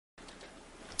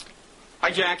Hi,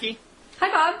 Jackie.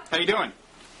 Hi, Bob. How you doing?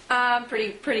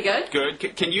 Pretty good.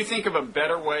 Good. Can you think of a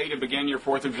better way to begin your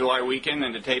 4th of July weekend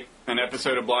than to tape an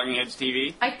episode of Blogging Heads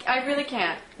TV? I really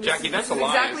can't. Jackie, that's a lie,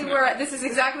 exactly isn't where it? this is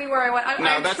exactly where I went.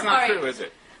 No, that's not true, is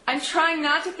it? I'm trying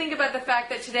not to think about the fact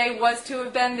that today was to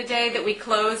have been the day that we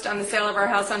closed on the sale of our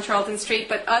house on Charlton Street,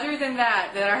 but other than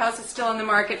that our house is still on the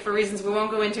market for reasons we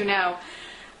won't go into now,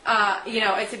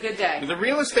 it's a good day. The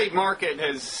real estate market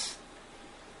has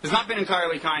not been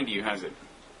entirely kind to you, has it?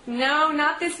 No,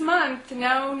 not this month.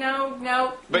 No.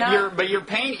 But you're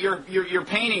painting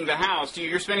the house.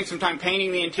 You're spending some time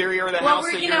painting the interior of the house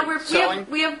that you're selling?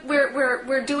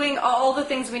 We're doing all the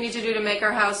things we need to do to make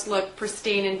our house look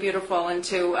pristine and beautiful and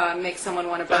to make someone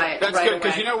want to buy it. That's right good,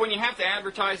 because away. when you have to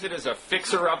advertise it as a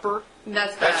fixer-upper,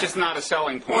 that's just not a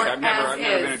selling point. I've never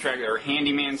been attracted. Or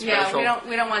handyman special. Yeah,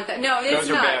 we don't want that. No, it's Those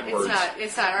are not. bad words.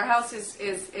 It's not. Our house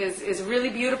is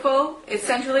really beautiful. It's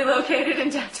centrally located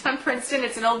in downtown Princeton.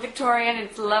 It's an old Victorian.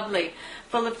 It's lovely,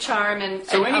 full of charm and.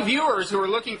 So any viewers who are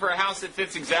looking for a house that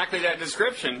fits exactly that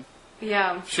description,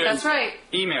 should that's right.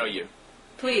 Email you.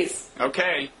 Please.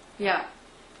 Okay. Yeah.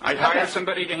 I'd hire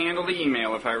somebody to handle the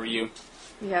email if I were you.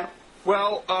 Yeah.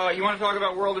 Well, you want to talk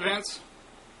about world events?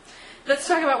 Let's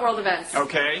talk about world events.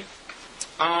 Okay.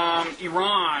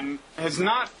 Iran has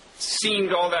not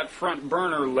seemed all that front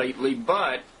burner lately,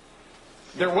 but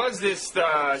there was this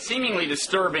seemingly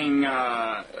disturbing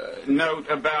note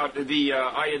about the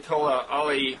Ayatollah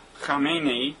Ali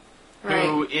Khamenei,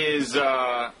 who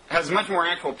has much more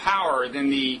actual power than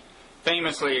the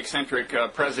famously eccentric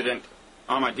President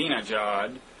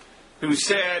Ahmadinejad, who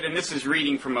said, and this is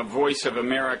reading from a Voice of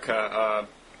America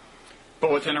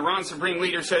bulletin, Iran's supreme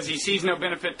leader says he sees no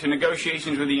benefit to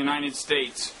negotiations with the United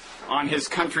States on his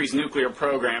country's nuclear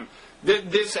program.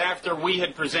 This after we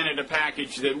had presented a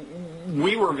package that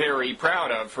we were very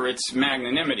proud of for its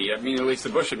magnanimity. I mean, at least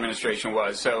the Bush administration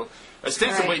was. So,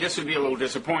 ostensibly, this would be a little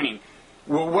disappointing.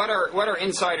 Well, what are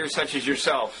insiders such as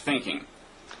yourself thinking?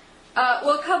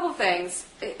 Well, a couple things.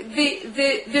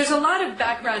 There's a lot of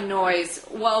background noise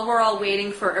while we're all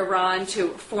waiting for Iran to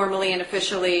formally and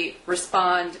officially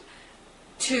respond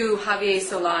to Javier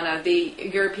Solana, the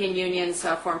European Union's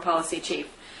foreign policy chief.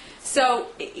 So,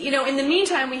 in the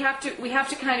meantime, we have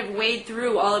to kind of wade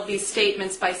through all of these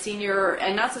statements by senior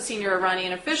and not so senior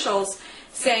Iranian officials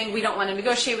saying we don't want to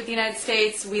negotiate with the United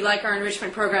States, we like our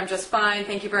enrichment program just fine,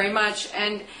 thank you very much.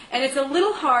 And it's a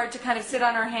little hard to kind of sit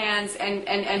on our hands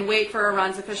and wait for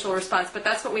Iran's official response, but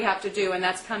that's what we have to do, and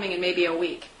that's coming in maybe a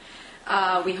week,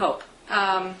 we hope.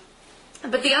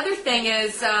 But the other thing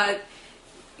is,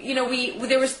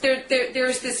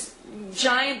 there's this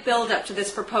giant build-up to this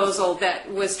proposal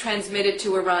that was transmitted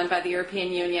to Iran by the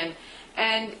European Union,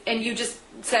 and you just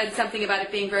said something about it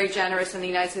being very generous and the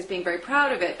United States being very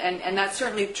proud of it, and that's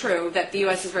certainly true that the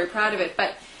U.S. is very proud of it,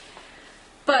 but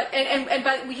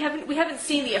we haven't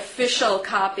seen the official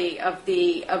copy of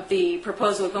the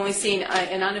proposal. We've only seen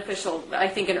an unofficial, I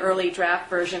think, an early draft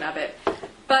version of it,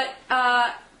 but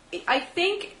I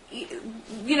think.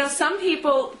 Some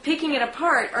people picking it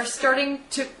apart are starting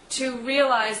to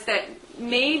realize that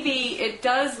maybe it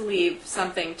does leave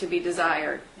something to be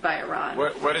desired by Iran.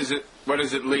 What is it? What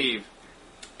does it leave?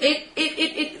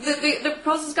 The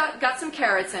proposal's got some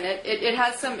carrots in it. It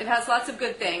has lots of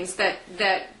good things that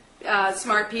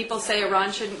smart people say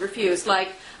Iran shouldn't refuse,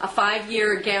 like a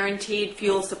 5-year guaranteed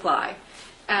fuel supply.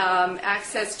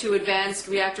 Access to advanced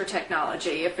reactor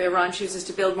technology if Iran chooses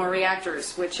to build more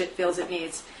reactors, which it feels it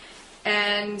needs,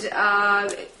 and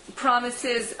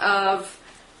promises of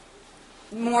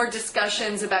more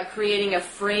discussions about creating a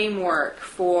framework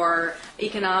for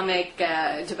economic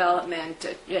development,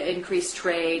 increased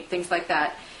trade, things like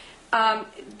that.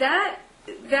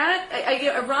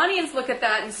 Iranians look at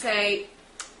that and say,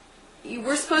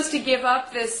 we're supposed to give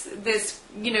up this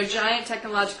giant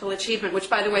technological achievement, which,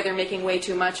 by the way, they're making way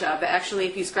too much of. Actually,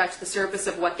 if you scratch the surface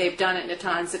of what they've done at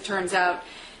Natanz, it turns out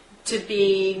to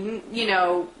be,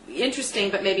 interesting,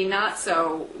 but maybe not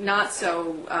so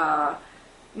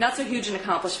huge an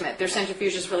accomplishment. Their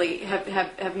centrifuges really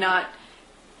have not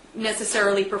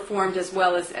necessarily performed as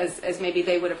well as maybe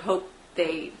they would have hoped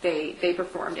they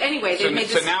performed. Anyway, they've made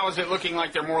this. So now is it looking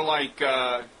like they're more like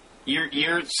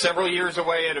several years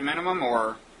away at a minimum,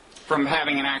 or from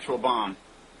having an actual bomb?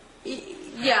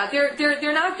 Yeah,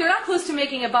 they're not close to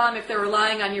making a bomb if they're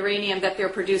relying on uranium that they're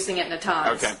producing at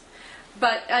Natanz. Okay.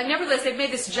 But nevertheless, they've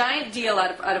made this giant deal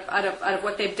out of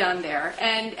what they've done there,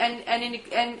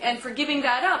 and for giving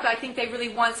that up, I think they really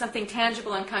want something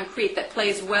tangible and concrete that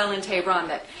plays well in Tehran.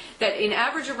 That an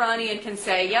average Iranian can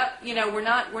say, "Yep, we're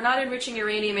not enriching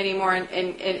uranium anymore at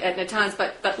Natanz,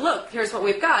 but look, here's what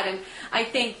we've got." And I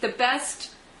think the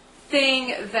best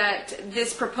thing that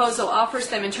this proposal offers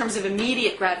them in terms of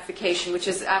immediate gratification, which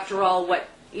is, after all, what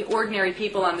ordinary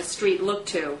people on the street look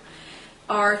to,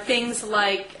 are things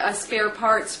like spare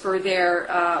parts for their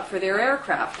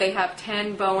aircraft. They have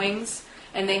 10 Boeings,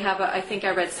 and they have, I think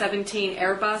I read, 17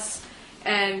 Airbus,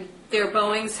 and their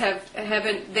Boeings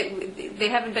haven't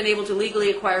been able to legally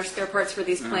acquire spare parts for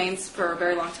these planes for a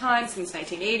very long time, since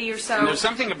 1980 or so. And there's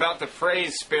something about the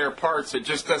phrase "spare parts" that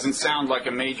just doesn't sound like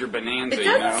a major bonanza. It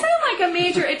doesn't sound like a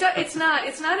major. It's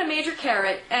not a major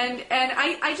carrot. And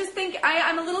I just think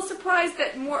I'm a little surprised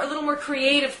that a little more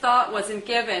creative thought wasn't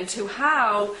given to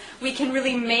how we can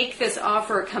really make this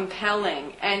offer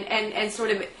compelling and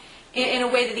sort of in a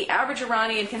way that the average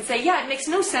Iranian can say, yeah, it makes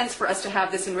no sense for us to have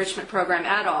this enrichment program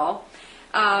at all.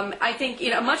 I think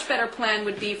a much better plan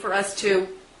would be for us to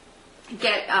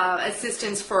get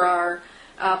assistance for our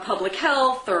public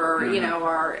health or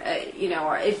our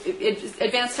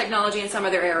advanced technology in some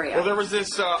other area. Well, there was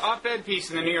this op-ed piece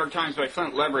in the New York Times by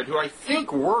Flint Leverett, who I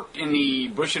think worked in the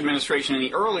Bush administration in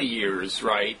the early years,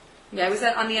 right? Yeah, I was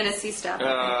on the NSC staff.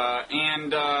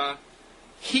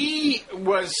 He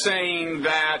was saying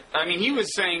that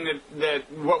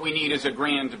what we need is a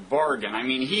grand bargain. I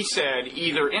mean, he said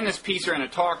either in this piece or in a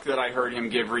talk that I heard him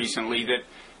give recently that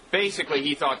basically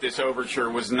he thought this overture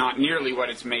was not nearly what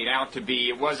it's made out to be.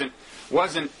 It wasn't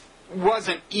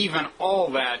even all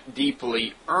that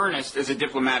deeply earnest as a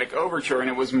diplomatic overture, and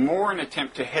it was more an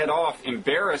attempt to head off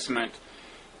embarrassment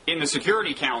in the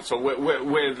Security Council with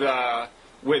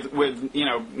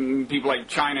people like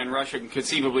China and Russia, and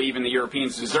conceivably even the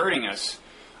Europeans deserting us,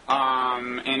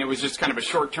 and it was just kind of a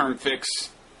short-term fix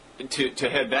to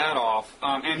head that off.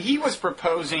 And he was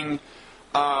proposing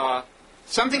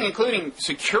something including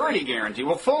security guarantee,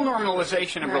 full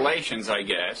normalization of relations, I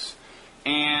guess,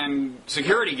 and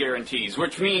security guarantees,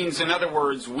 which means, in other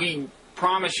words, we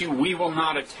promise you we will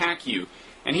not attack you.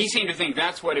 And he seemed to think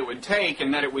that's what it would take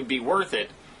and that it would be worth it.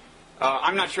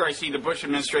 I'm not sure I see the Bush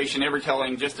administration ever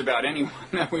telling just about anyone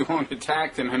that we won't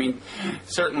attack them. I mean,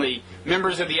 certainly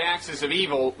members of the axis of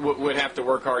evil would have to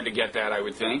work hard to get that, I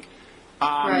would think.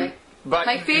 Right. But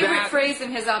my favorite phrase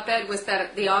in his op-ed was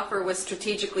that the offer was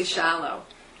strategically shallow.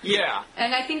 Yeah.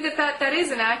 And I think that is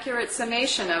an accurate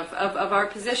summation of our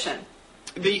position.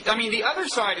 The other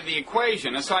side of the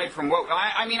equation, aside from what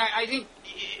I think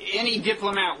any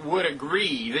diplomat would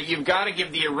agree that you've got to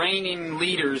give the Iranian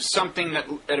leaders something that,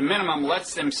 at a minimum,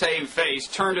 lets them save face,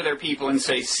 turn to their people and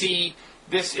say, see,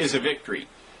 this is a victory.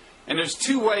 And there's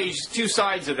two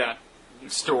sides of that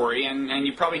story, and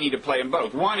you probably need to play them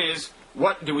both. One is,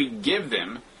 what do we give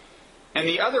them? And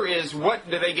the other is, what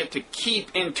do they get to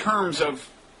keep in terms of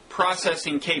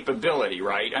processing capability,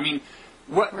 right? I mean,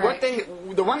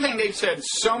 the one thing they've said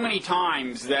so many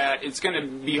times that it's going to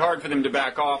be hard for them to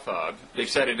back off of, they've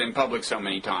said it in public so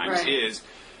many times, is,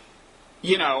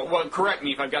 correct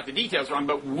me if I've got the details wrong,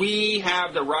 but we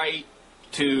have the right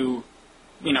to,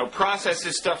 process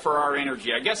this stuff for our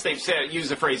energy. I guess they've used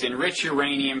the phrase enrich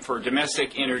uranium for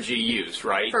domestic energy use,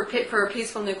 right? For a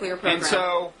peaceful nuclear program. And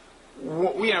so,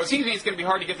 it seems to me it's going to be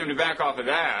hard to get them to back off of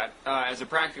that as a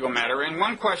practical matter. And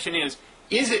one question is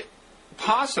it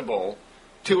possible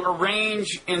to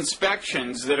arrange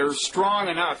inspections that are strong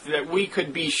enough that we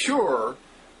could be sure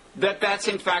that that's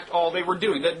in fact all they were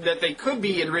doing, that they could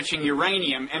be enriching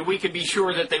uranium, and we could be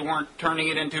sure that they weren't turning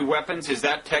it into weapons? Is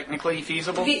that technically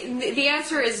feasible? The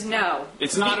answer is no.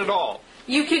 It's not at all.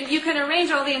 You can arrange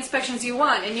all the inspections you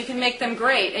want, and you can make them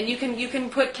great, and you can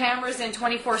put cameras in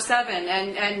 24/7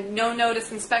 and no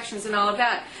notice inspections and all of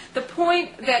that. The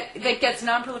point that gets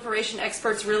non-proliferation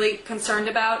experts really concerned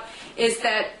about is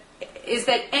that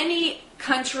any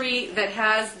country that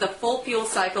has the full fuel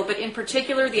cycle, but in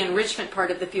particular the enrichment part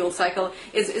of the fuel cycle,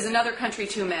 is another country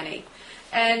too many.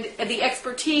 And the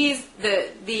expertise,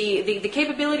 the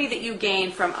capability that you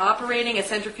gain from operating a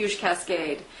centrifuge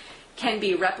cascade can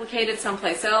be replicated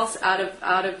someplace else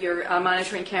out of your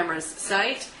monitoring camera's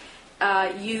sight.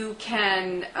 You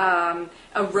can,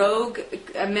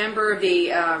 a member of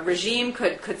the regime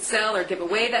could sell or give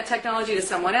away that technology to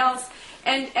someone else.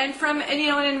 And from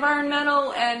an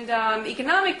environmental and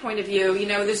economic point of view,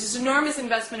 there's this enormous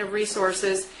investment of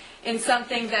resources in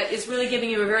something that is really giving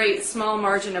you a very small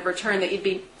margin of return that you'd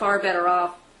be far better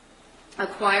off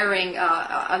acquiring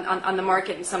on the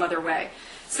market in some other way.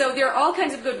 So there are all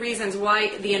kinds of good reasons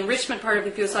why the enrichment part of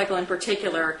the fuel cycle in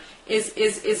particular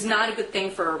is not a good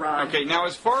thing for Iran. Okay, now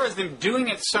as far as them doing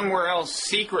it somewhere else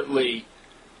secretly,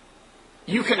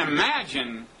 you can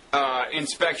imagine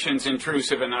inspections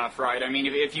intrusive enough, right? I mean,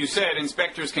 if you said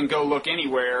inspectors can go look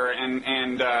anywhere,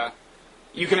 and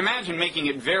you can imagine making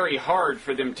it very hard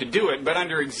for them to do it, but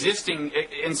under existing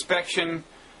inspection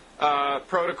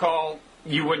protocol,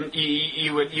 you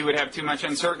would have too much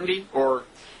uncertainty, or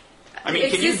I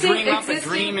mean, can you dream up a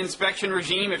dream inspection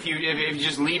regime if you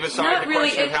just leave aside the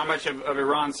question of how much of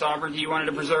Iran's sovereignty you wanted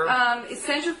to preserve?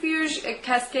 Centrifuge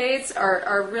cascades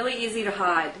are really easy to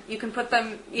hide. You can put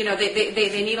them,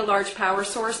 they need a large power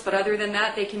source, but other than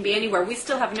that, they can be anywhere. We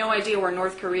still have no idea where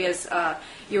North Korea's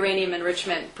uranium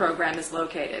enrichment program is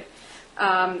located.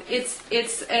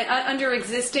 It's under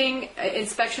existing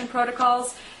inspection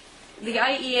protocols. The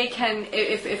IAEA can,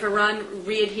 if Iran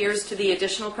re-adheres to the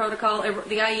additional protocol,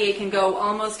 the IAEA can go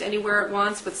almost anywhere it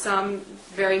wants with some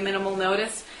very minimal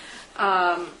notice.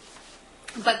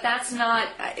 But that's not.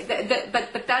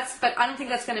 But I don't think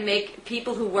that's going to make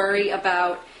people who worry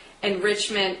about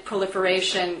enrichment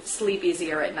proliferation sleep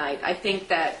easier at night. I think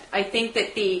that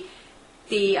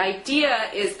the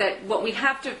idea is that what we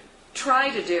have to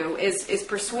try to do is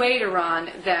persuade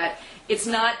Iran that it's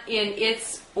not in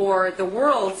its or the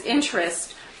world's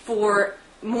interest for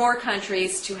more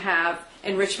countries to have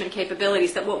enrichment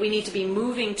capabilities, that what we need to be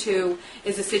moving to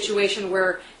is a situation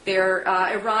where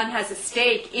Iran has a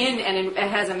stake in and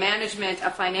has a management,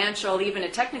 a financial, even a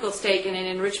technical stake in an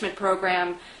enrichment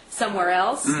program somewhere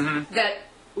else that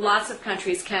lots of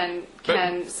countries can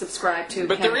subscribe to.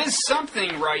 But there is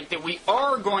something, right, that we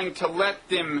are going to let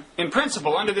them, in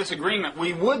principle, under this agreement,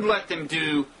 we would let them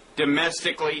do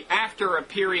domestically after a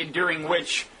period during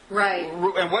which... Right.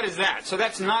 And what is that? So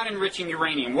that's not enriching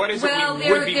uranium. What is it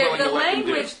we would be willing to let them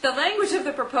do? The language of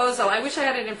the proposal, I wish I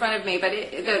had it in front of me, but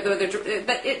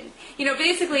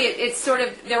basically it's sort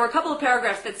of, there were a couple of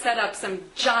paragraphs that set up some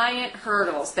giant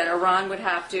hurdles that Iran would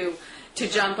have to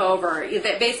jump over.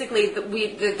 That basically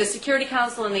the Security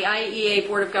Council and the IAEA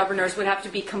Board of Governors would have to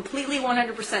be completely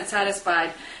 100%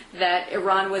 satisfied that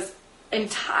Iran was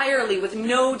entirely, with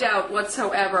no doubt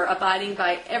whatsoever, abiding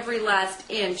by every last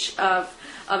inch of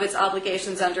its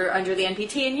obligations under the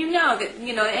NPT. And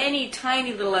any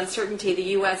tiny little uncertainty the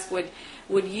U.S.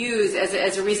 would use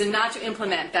as a reason not to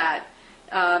implement that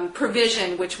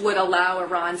provision, which would allow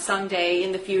Iran someday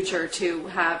in the future to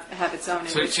have its own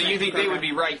enrichment So you think program. they would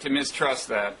be right to mistrust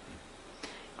that?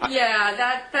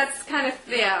 Yeah, that's kind of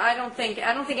I don't think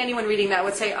anyone reading that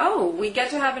would say, oh, we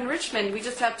get to have enrichment. We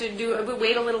just have to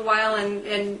wait a little while, and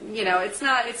it's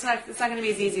not going to be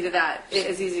as easy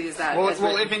as that.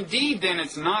 Well, if indeed then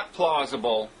it's not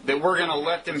plausible that we're going to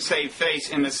let them save face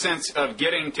in the sense of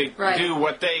getting to do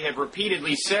what they have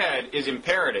repeatedly said is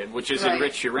imperative, which is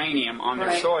enrich uranium on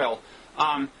their soil.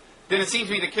 Then it seems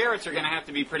to me the carrots are going to have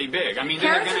to be pretty big. I mean,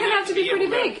 carrots are going to have to be pretty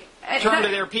big. Turn to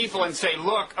their people and say,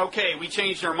 look, okay, we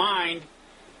changed our mind.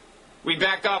 We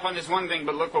backed off on this one thing,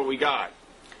 but look what we got.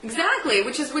 Exactly,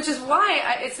 which is why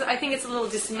I think it's a little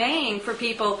dismaying for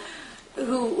people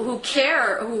who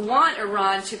want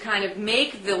Iran to kind of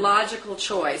make the logical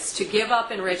choice to give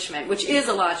up enrichment, which is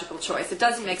a logical choice. It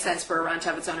doesn't make sense for Iran to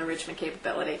have its own enrichment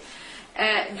capability.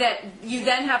 That you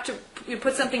then have to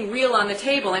put something real on the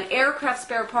table, and aircraft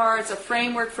spare parts, a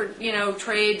framework for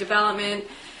trade development.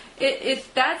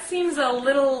 That seems a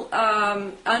little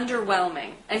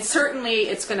underwhelming, and certainly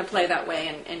it's going to play that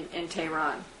way in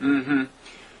Tehran. Mm-hmm.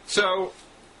 So,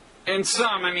 in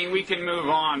sum, I mean, we can move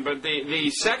on, but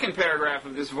the second paragraph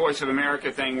of this Voice of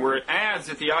America thing, where it adds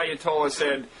that the Ayatollah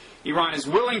said Iran is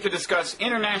willing to discuss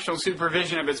international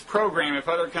supervision of its program if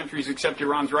other countries accept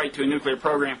Iran's right to a nuclear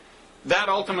program, that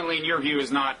ultimately, in your view,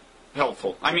 is not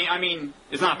helpful. I mean,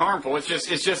 it's not harmful. It's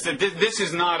just that this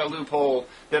is not a loophole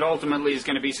that ultimately is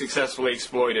going to be successfully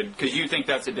exploited, because you think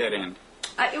that's a dead end.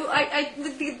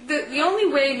 The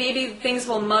only way maybe things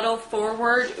will muddle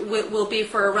forward will be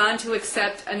for Iran to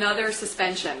accept another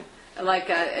suspension, like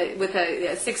with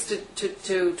a 6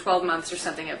 to 12 months or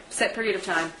something, a set period of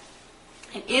time.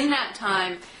 And in that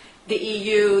time, the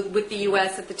EU, with the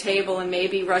U.S. at the table, and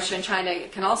maybe Russia and China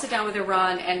can all sit down with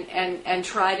Iran and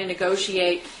try to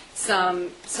negotiate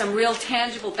some real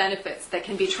tangible benefits that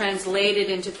can be translated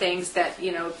into things that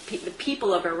the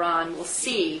people of Iran will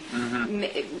see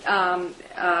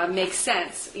make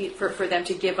sense for them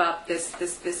to give up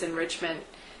this enrichment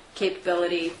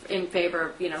capability in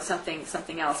favor of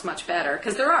something else much better,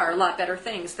 because there are a lot better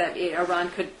things that Iran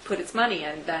could put its money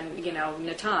in than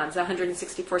Natanz,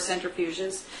 164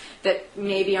 centrifuges that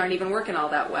maybe aren't even working all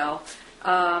that well.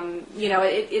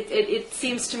 It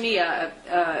seems to me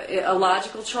a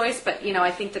logical choice, but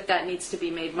I think that needs to be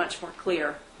made much more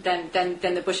clear than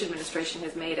the Bush administration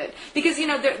has made it, because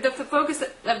the focus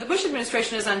of the Bush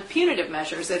administration is on punitive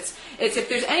measures. It's if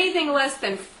there's anything less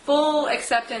than full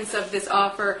acceptance of this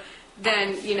offer,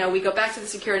 then we go back to the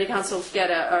Security Council to get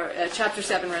a Chapter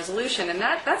 7 resolution, and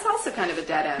that's also kind of a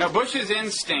dead end. Now, Bush's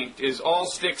instinct is all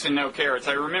sticks and no carrots.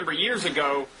 I remember years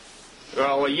ago,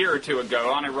 well, a year or two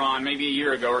ago on Iran, maybe a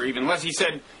year ago or even less. He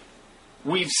said,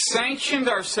 we've sanctioned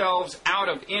ourselves out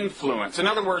of influence. In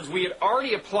other words, we had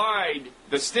already applied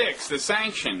the sticks, the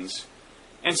sanctions,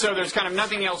 and so there's kind of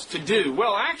nothing else to do.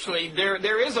 Well, actually,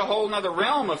 there is a whole other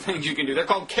realm of things you can do. They're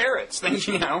called carrots, things,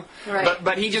 you know. Right.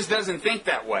 But he just doesn't think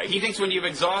that way. He thinks when you've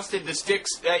exhausted the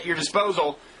sticks at your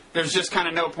disposal, there's just kind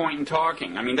of no point in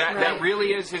talking. I mean, that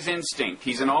really is his instinct.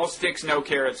 He's an all sticks, no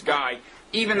carrots guy,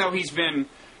 even though he's been,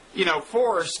 you know,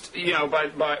 forced, you know,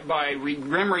 by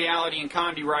grim reality and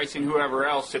Condi Rice and whoever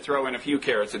else to throw in a few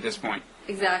carrots at this point.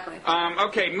 Exactly.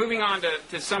 Okay, moving on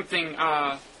to something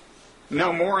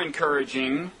no more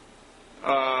encouraging,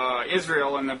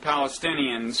 Israel and the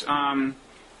Palestinians.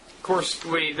 Of course,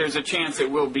 there's a chance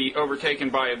it will be overtaken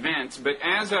by events, but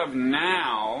as of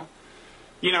now,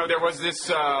 you know, there was this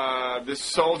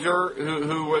soldier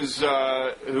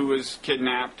who was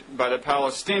kidnapped by the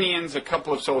Palestinians. A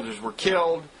couple of soldiers were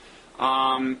killed.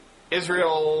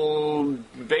 Israel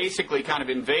basically kind of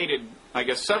invaded, I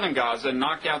guess, southern Gaza,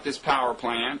 knocked out this power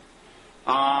plant,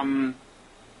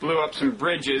 blew up some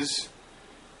bridges,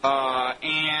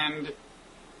 and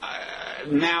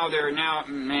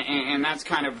that's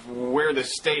kind of where the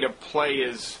state of play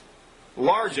is.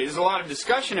 Largely, there's a lot of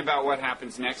discussion about what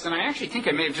happens next, and I actually think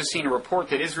I may have just seen a report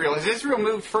that has Israel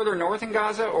moved further north in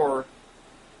Gaza, or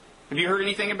have you heard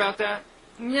anything about that?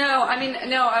 No, I mean,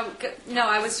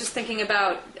 I was just thinking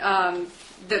about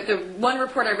the one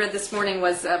report I read this morning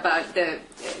was about the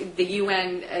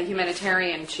UN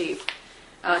humanitarian chief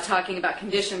talking about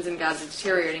conditions in Gaza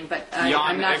deteriorating, but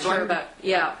I'm not sure about.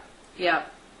 Yeah.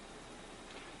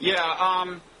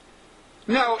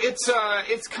 No,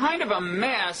 it's kind of a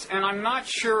mess, and I'm not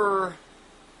sure.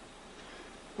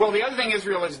 Well, the other thing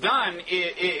Israel has done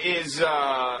is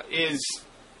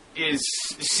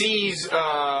seize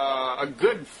a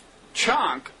good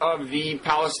chunk of the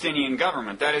Palestinian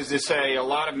government. That is to say, a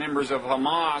lot of members of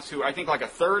Hamas, who I think like a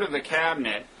third of the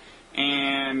cabinet,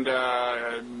 and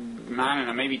I don't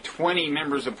know, maybe 20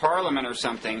 members of parliament or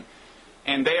something,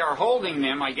 and they are holding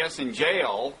them, I guess, in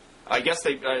jail. I guess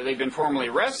they've been formally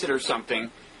arrested or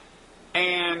something.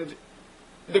 And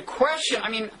the question, I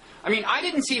mean, I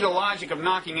didn't see the logic of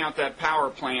knocking out that power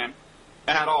plant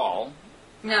at all.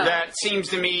 No. That seems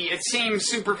to me, it seems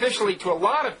superficially to a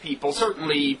lot of people,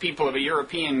 certainly people of a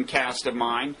European cast of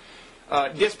mind,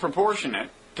 disproportionate,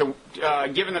 to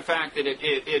given the fact that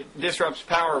it disrupts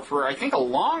power for, I think, a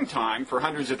long time for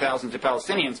hundreds of thousands of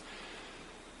Palestinians.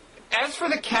 As for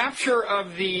the capture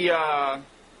of the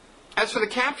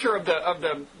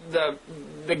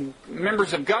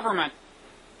members of government,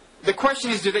 the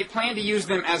question is, do they plan to use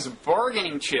them as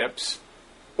bargaining chips,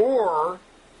 or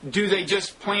do they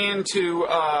just plan to,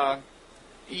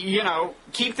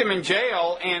 keep them in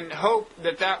jail and hope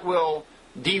that will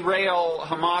derail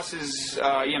Hamas's,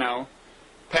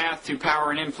 path to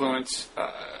power and influence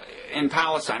in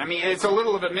Palestine? I mean, it's a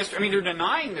little of a mystery. I mean, they're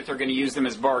denying that they're going to use them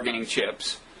as bargaining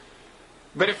chips,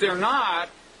 but if they're not,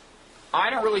 I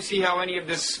don't really see how any of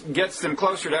this gets them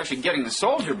closer to actually getting the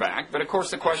soldier back. But of course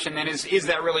the question then is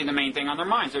that really the main thing on their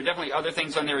minds? There are definitely other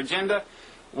things on their agenda,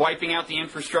 wiping out the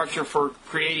infrastructure for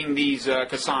creating these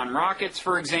Qassam rockets,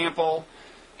 for example,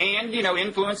 and,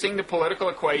 influencing the political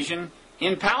equation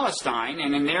in Palestine.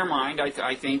 And in their mind,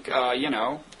 I think,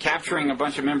 capturing a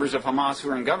bunch of members of Hamas who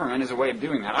are in government is a way of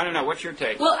doing that. I don't know. What's your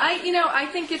take? Well, I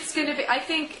think it's going to be. I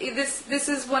think this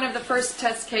is one of the first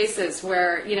test cases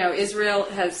where Israel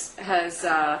has.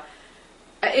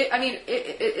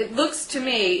 It looks to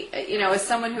me, as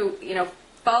someone who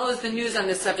follows the news on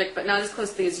this subject, but not as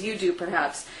closely as you do,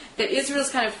 perhaps, that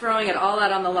Israel's kind of throwing it all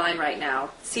out on the line right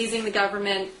now, seizing the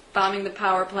government, bombing the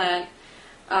power plant.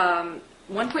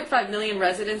 1.5 million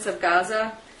residents of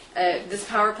Gaza. This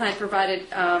power plant provided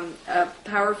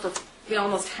power for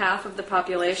almost half of the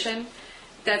population.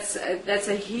 That's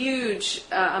a huge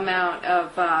amount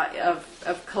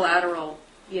of collateral,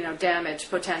 damage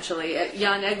potentially.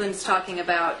 Jan Eglin's talking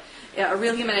about a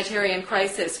real humanitarian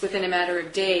crisis within a matter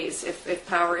of days if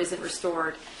power isn't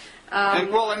restored.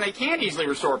 And they can't easily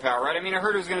restore power, right? I mean, I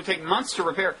heard it was going to take months to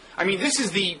repair. I mean, this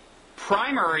is the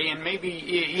primary and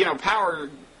maybe power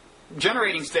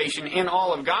generating station in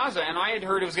all of Gaza, and I had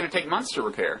heard it was going to take months to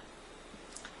repair.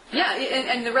 Yeah,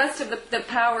 and the rest of the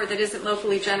power that isn't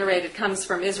locally generated comes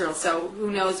from Israel, so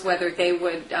who knows whether they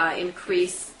would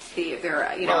increase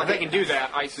their. Well, if they can do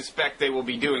that, I suspect they will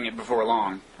be doing it before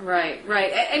long. Right.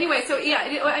 Anyway, so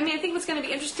yeah, I think what's going to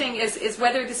be interesting is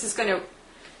whether this is going to.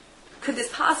 Could this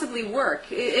possibly work?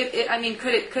 Could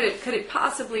it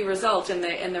possibly result in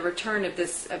the return of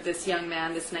this young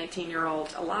man, this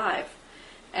 19-year-old, alive?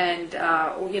 and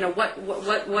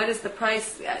what is the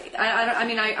price?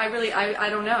 I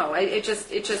don't know.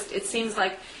 It seems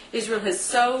like Israel has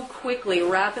so quickly,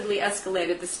 rapidly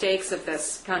escalated the stakes of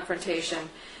this confrontation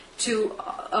to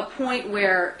a point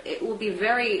where it will be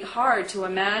very hard to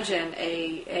imagine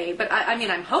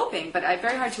I'm hoping, but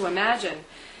very hard to imagine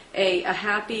a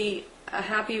happy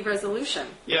resolution.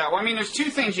 Yeah, well, there's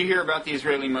two things you hear about the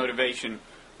Israeli motivation.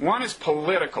 One is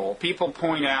political. People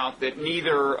point out that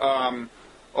neither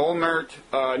Olmert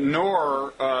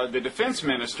nor the defense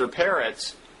minister,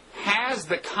 Peretz, has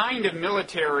the kind of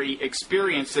military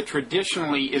experience that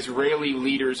traditionally Israeli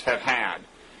leaders have had.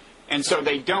 And so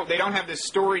they don't have this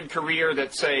storied career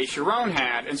that, say, Sharon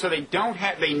had, and so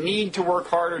they need to work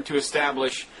harder to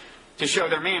show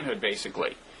their manhood,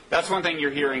 basically. That's one thing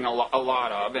you're hearing a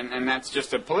lot of, and that's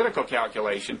just a political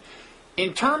calculation.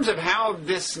 In terms of how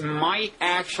this might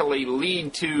actually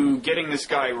lead to getting this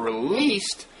guy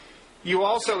released, you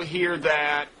also hear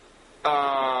that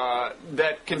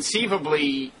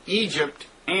conceivably Egypt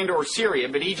and or Syria,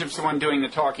 but Egypt's the one doing the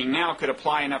talking now, could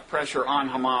apply enough pressure on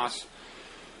Hamas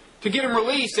to get him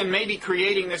released, and maybe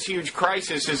creating this huge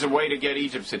crisis is a way to get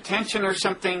Egypt's attention or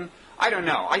something. I don't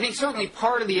know. I think certainly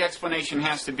part of the explanation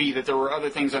has to be that there were other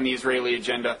things on the Israeli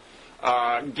agenda,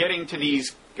 getting to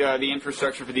the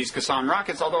infrastructure for these Qassam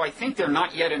rockets, although I think they're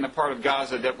not yet in the part of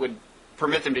Gaza that would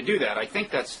permit them to do that. I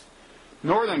think that's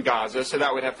northern Gaza, so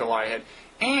that would have to lie ahead.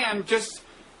 And just,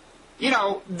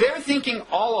 their thinking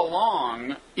all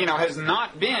along, has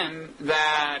not been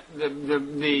that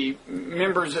the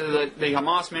members of the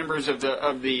Hamas members of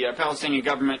the Palestinian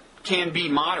government can be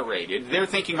moderated. Their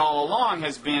thinking all along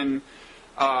has been,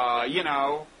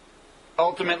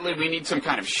 ultimately we need some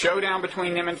kind of showdown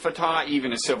between them and Fatah,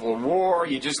 even a civil war.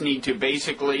 You just need to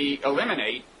basically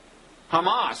eliminate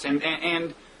Hamas.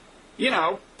 And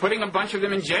putting a bunch of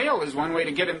them in jail is one way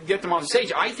to get them off the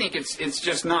stage. I think it's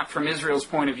just not, from Israel's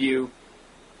point of view,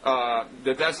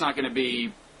 that's not going to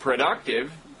be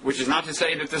productive, which is not to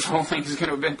say that this whole thing is going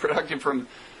to have been productive from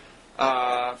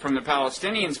the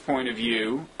Palestinians' point of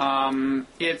view. Well,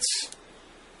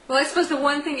 I suppose the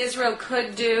one thing Israel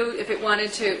could do, if it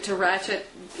wanted to ratchet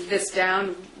this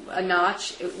down a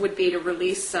notch, it would be to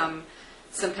release some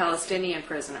Palestinian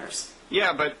prisoners.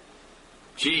 Yeah, but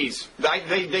geez,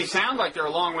 they sound like they're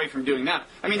a long way from doing that.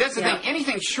 That's the thing.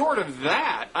 Anything short of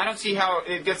that, I don't see how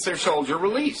it gets their soldier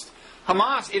released.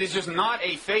 Hamas, it is just not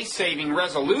a face-saving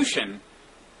resolution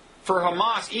for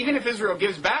Hamas. Even if Israel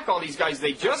gives back all these guys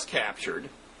they just captured,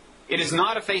 it is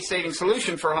not a face-saving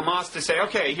solution for Hamas to say,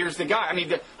 okay, here's the guy.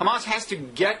 Hamas has to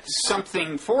get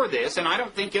something for this, and I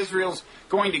don't think Israel's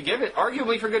going to give it,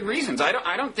 arguably for good reasons. I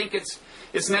don't think it's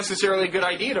necessarily a good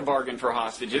idea to bargain for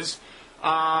hostages.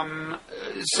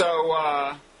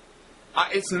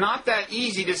 It's not that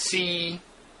easy to see.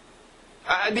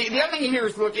 The other thing you hear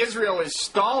is, look, Israel is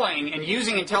stalling and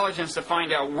using intelligence to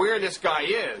find out where this guy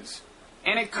is.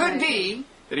 And it could be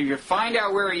that if you find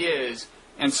out where he is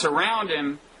and surround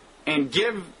him and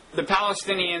give the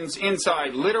Palestinians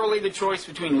inside literally the choice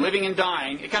between living and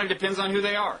dying, it kind of depends on who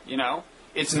they are,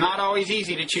 It's not always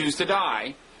easy to choose to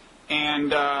die. And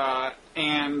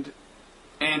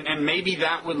maybe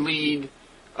that would lead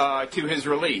to his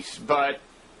release. But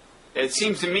it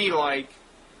seems to me like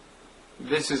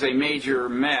this is a major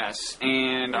mess,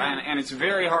 and it's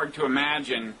very hard to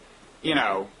imagine,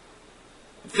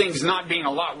 things not being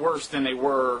a lot worse than they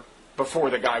were before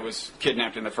the guy was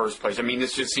kidnapped in the first place.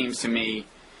 This just seems to me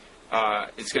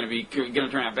it's going to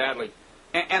turn out badly.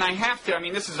 And I have to.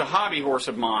 This is a hobby horse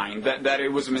of mine that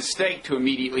it was a mistake to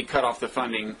immediately cut off the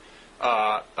funding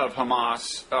of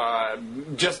Hamas,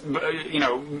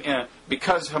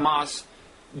 because Hamas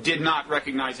did not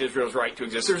recognize Israel's right to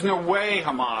exist. There's no way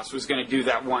Hamas was going to do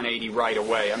that 180 right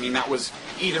away. That was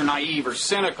either naive or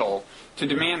cynical to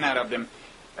demand that of them.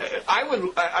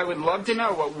 I would love to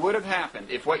know what would have happened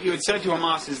if what you had said to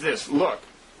Hamas is this: look,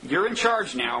 you're in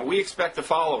charge now. We expect the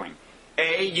following.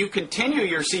 A, you continue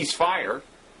your ceasefire.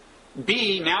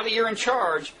 B, now that you're in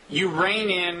charge, you rein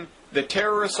in the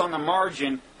terrorists on the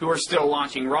margin who are still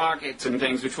launching rockets and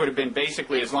things, which would have been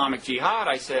basically Islamic Jihad,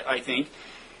 I think.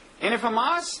 And if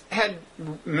Hamas had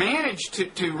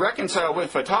managed to reconcile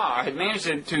with Fatah, had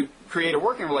managed to create a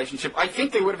working relationship, I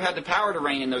think they would have had the power to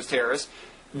rein in those terrorists.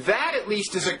 That at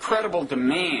least is a credible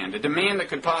demand, a demand that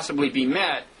could possibly be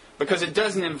met, because it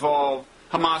doesn't involve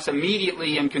Hamas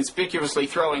immediately and conspicuously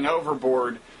throwing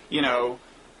overboard,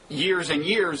 years and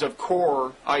years of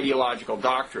core ideological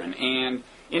doctrine. And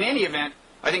in any event,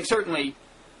 I think certainly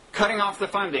cutting off the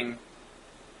funding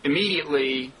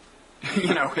immediately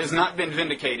has not been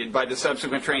vindicated by the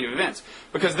subsequent train of events,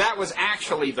 because that was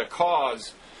actually the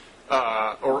cause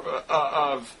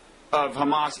of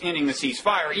Hamas ending the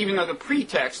ceasefire, even though the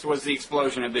pretext was the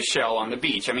explosion of the shell on the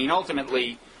beach. I mean,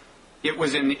 ultimately, it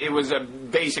was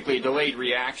basically a delayed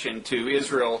reaction to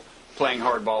Israel playing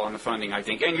hardball on the funding, I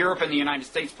think, and Europe and the United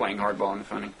States playing hardball on the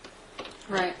funding.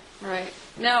 Right.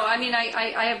 No, I mean,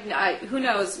 who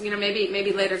knows? You know,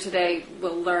 maybe later today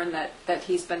we'll learn that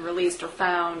he's been released or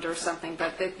found or something.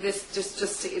 But this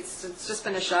it's just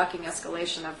been a shocking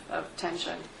escalation of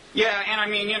tension. Yeah, and I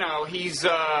mean, you know, it's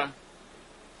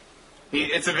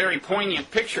a very poignant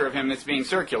picture of him that's being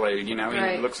circulated. You know,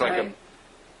 he looks like a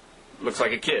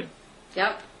kid.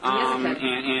 Yep. He is a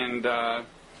kid.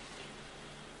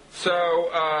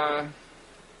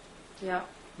 Yeah.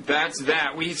 That's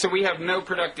that. So we have no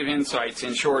productive insights,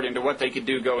 in short, into what they could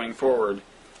do going forward.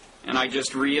 And I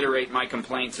just reiterate my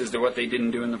complaints as to what they didn't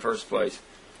do in the first place.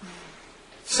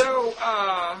 So,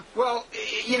 well,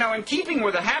 you know, in keeping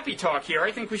with a happy talk here,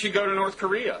 I think we should go to North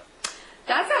Korea.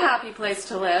 That's a happy place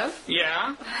to live.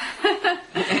 Yeah.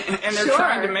 And they're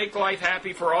trying to make life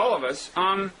happy for all of us.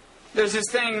 There's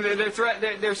this thing,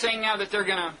 they're saying now that they're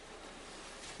gonna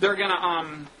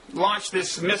launch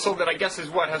this missile that I guess is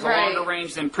has a longer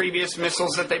range than previous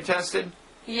missiles that they've tested.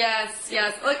 Yes.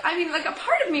 Like, I mean, like, a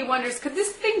part of me wonders, could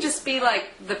this thing just be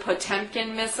like the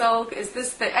Potemkin missile? Is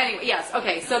this the... Anyway, yes,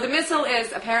 okay. So the missile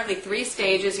is apparently 3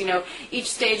 stages. You know, each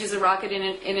stage is a rocket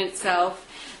in itself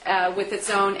with its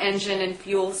own engine and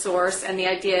fuel source. And the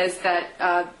idea is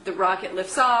that the rocket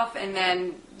lifts off and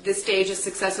then the stages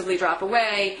successively drop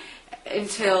away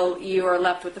until you are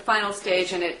left with the final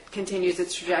stage, and it continues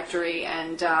its trajectory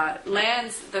and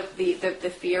lands.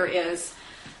 The fear is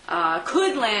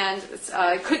could land.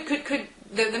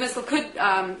 The missile could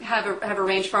have a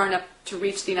range far enough to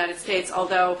reach the United States.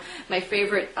 Although my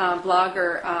favorite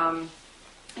blogger,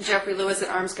 Jeffrey Lewis at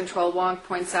Arms Control Wong,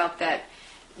 points out that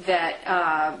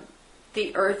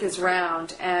the Earth is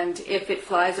round, and if it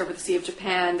flies over the Sea of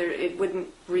Japan, it wouldn't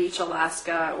reach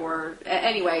Alaska. Or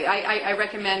anyway, I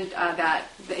recommend that.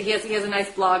 He has a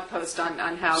nice blog post on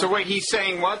how. So wait, he's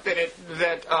saying what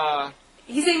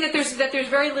He's saying that there's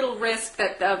very little risk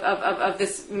of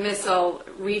this missile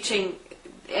reaching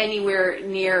anywhere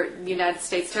near United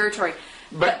States territory.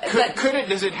 But could it?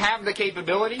 Does it have the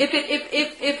capability? If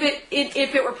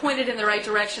it were pointed in the right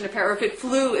direction, or if it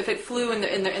flew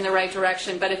in the right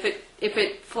direction, but if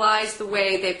it flies the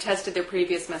way they've tested their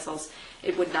previous missiles,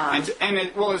 it would not.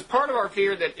 Well, is part of our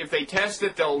fear that if they test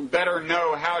it, they'll better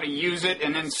know how to use it,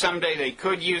 and then someday they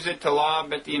could use it to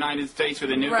lob at the United States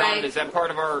with a nuke on it? Is that part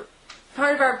of our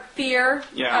fear?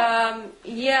 Yeah.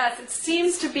 Yes, it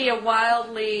seems to be a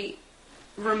wildly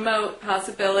remote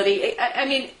possibility. I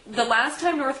mean, the last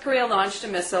time North Korea launched a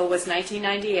missile was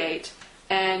 1998,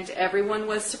 and everyone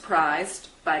was surprised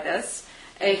by this.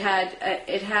 It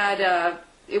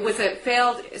was a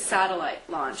failed satellite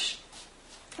launch.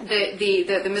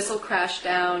 The missile crashed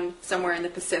down somewhere in the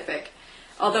Pacific.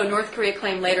 Although North Korea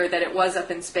claimed later that it was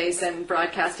up in space and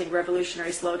broadcasting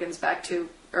revolutionary slogans back to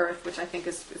Earth, which I think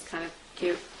is kind of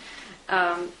cute.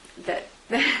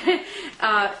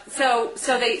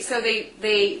 So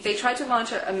they tried to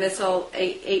launch a missile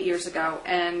eight years ago,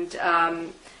 and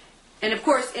of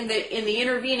course in the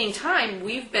intervening time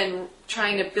we've been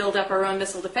trying to build up our own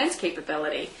missile defense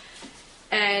capability,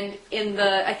 and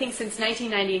I think since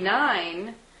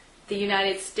 1999 the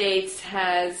United States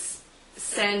has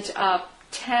sent up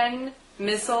 10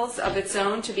 missiles of its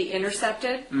own to be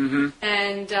intercepted,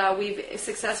 and we've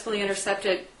successfully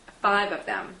intercepted 5 of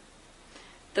them.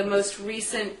 The most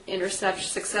recent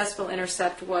successful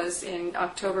intercept was in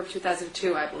October of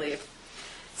 2002, I believe.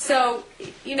 So,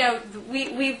 you know, we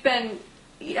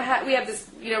have this,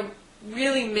 you know,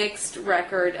 really mixed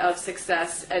record of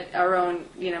success at our own,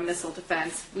 you know, missile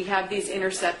defense. We have these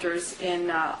interceptors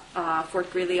in Fort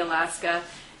Greely, Alaska,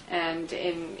 and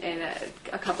in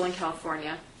a couple in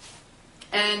California.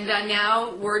 And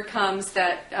now word comes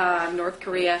that North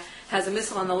Korea has a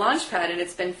missile on the launch pad and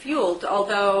it's been fueled,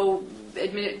 although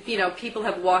you know, people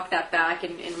have walked that back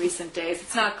in recent days.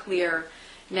 It's not clear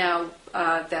now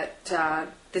that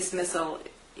this missile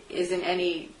is in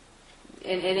any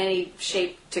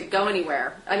shape to go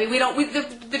anywhere. I mean,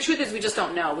 the truth is we just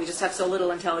don't know. We just have so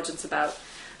little intelligence about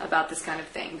this kind of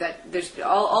thing that there's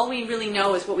all we really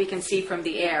know is what we can see from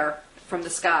the air, from the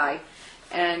sky,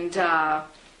 and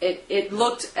it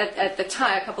looked at the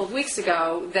time a couple of weeks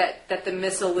ago that the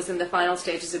missile was in the final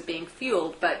stages of being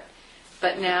fueled, but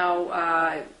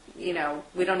now you know,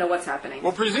 we don't know what's happening.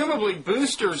 Well, presumably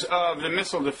boosters of the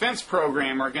missile defense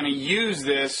program are going to use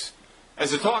this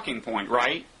as a talking point,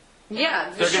 right?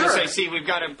 Yeah, they're going to say, "See, we've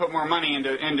got to put more money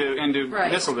into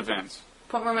missile defense."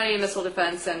 Put more money in missile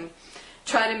defense, and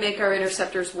try to make our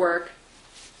interceptors work.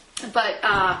 But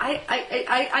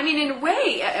I mean, in a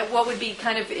way, what would be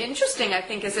kind of interesting, I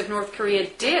think, is if North Korea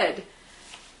did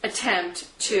attempt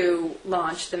to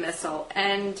launch the missile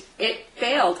and it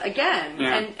failed again.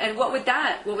 Yeah. And what would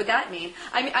that mean?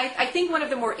 I mean, I think one of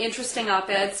the more interesting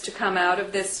op-eds to come out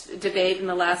of this debate in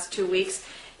the last 2 weeks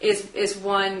is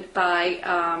one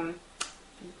by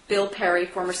Bill Perry,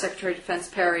 former Secretary of Defense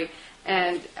Perry,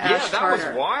 and Ash Carter.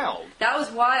 Was wild. That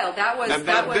was wild. He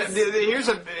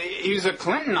was a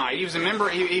Clintonite. He was a member.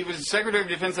 He was Secretary of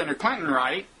Defense under Clinton,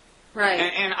 right? Right.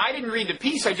 And I didn't read the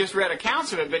piece. I just read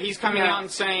accounts of it. But he's coming out and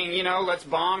saying, let's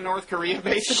bomb North Korea,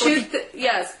 basically.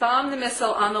 Bomb the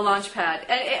missile on the launch pad.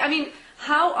 I mean,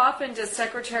 how often does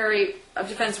Secretary of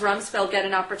Defense Rumsfeld get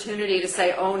an opportunity to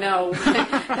say, "Oh no,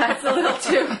 that's a little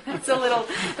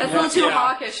too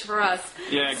hawkish for us"?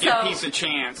 Yeah, give peace a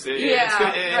chance.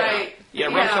 Right. Yeah,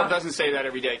 Rumsfeld doesn't say that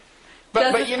every day.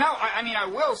 But I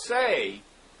will say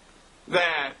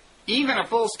that even a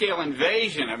full-scale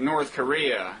invasion of North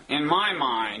Korea, in my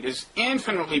mind, is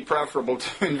infinitely preferable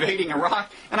to invading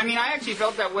Iraq. And I mean, I actually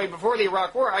felt that way before the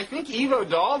Iraq War. I think Ivo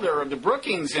Daalder of the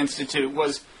Brookings Institute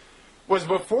was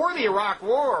before the Iraq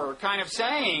War kind of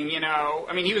saying,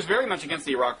 he was very much against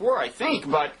the Iraq War, I think,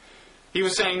 but he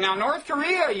was saying, now North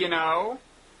Korea,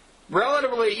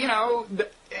 relatively,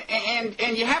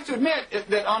 and you have to admit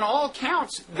that on all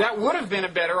counts, that would have been a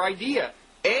better idea.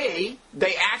 A,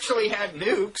 they actually had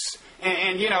nukes,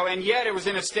 and yet it was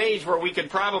in a stage where we could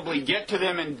probably get to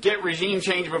them and get regime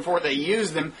change before they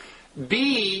used them.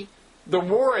 B, the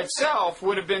war itself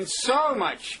would have been so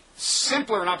much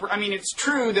simpler. It's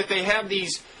true that they have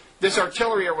this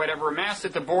artillery or whatever amassed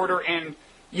at the border, and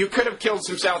you could have killed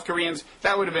some South Koreans.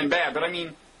 That would have been bad. But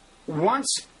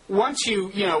once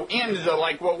you end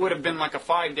what would have been like a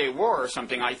 5-day war or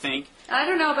something, I think. I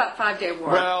don't know about 5-day war.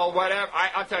 Well, whatever.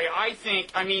 I'll tell you. I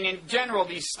think. In general,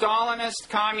 these Stalinist,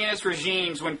 communist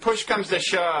regimes, when push comes to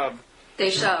shove, they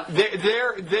shove.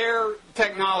 Their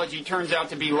technology turns out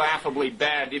to be laughably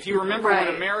bad. If you remember when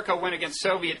America went against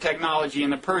Soviet technology in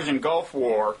the Persian Gulf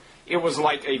War, it was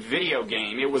like a video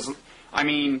game. It was.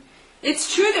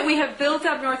 It's true that we have built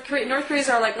up North Korea. North Korea is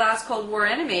our last Cold War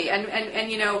enemy, and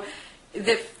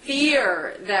the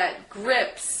fear that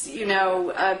grips,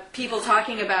 people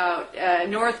talking about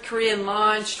North Korean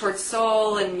launch towards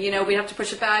Seoul, and we have to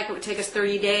push it back. It would take us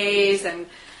 30 days, and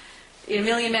a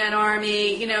million-man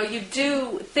army. You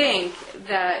do think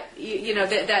that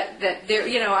that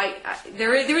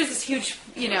there is this huge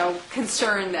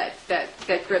concern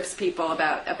that grips people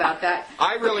about that.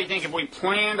 I really think if we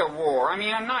planned a war,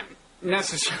 I'm not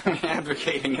necessarily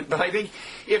advocating it, but I think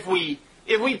if we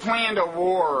planned a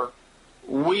war,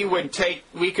 we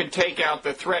could take out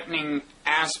the threatening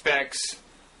aspects.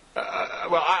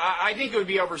 I think it would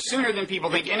be over sooner than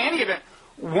people think. In any event,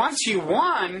 once you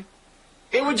won,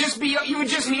 it would just be you would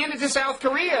just hand it to South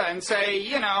Korea and say,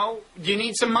 do you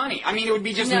need some money? It would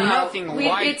be just nothing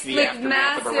like the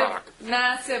aftermath of Iraq.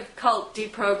 Massive cult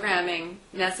deprogramming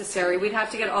necessary. We'd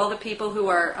have to get all the people who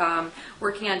are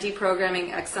working on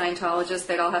deprogramming ex-Scientologists.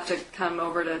 They'd all have to come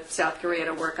over to South Korea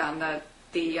to work on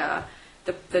the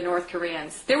North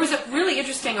Koreans. There was a really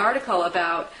interesting article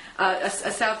about a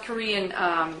South Korean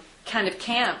kind of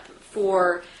camp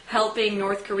for helping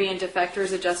North Korean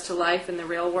defectors adjust to life in the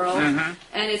real world. Mm-hmm.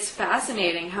 And it's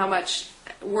fascinating how much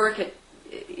work it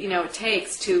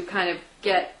takes to kind of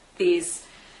get these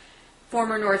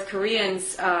former North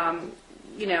Koreans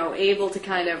able to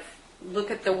kind of look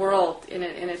at the world in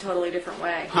a totally different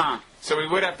way. Huh. So we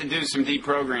would have to do some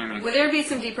deprogramming. Well, there'd be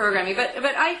some deprogramming,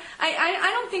 but I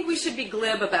don't think we should be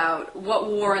glib about what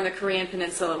war in the Korean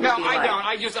Peninsula would be like. No,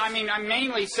 I don't. I'm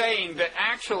mainly saying that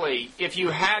actually, if you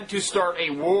had to start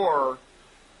a war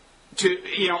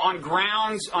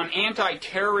on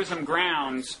anti-terrorism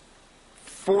grounds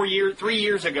 3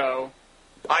 years ago,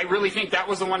 I really think that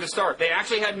was the one to start. They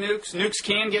actually had nukes. Nukes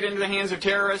can get into the hands of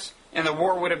terrorists, and the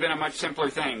war would have been a much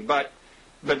simpler thing. But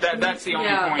that's the only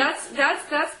point.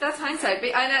 That's hindsight.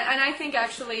 And I think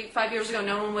actually 5 years ago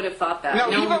no one would have thought that.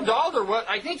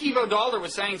 I think Ivo Daalder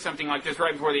was saying something like this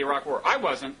right before the Iraq War. I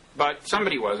wasn't, but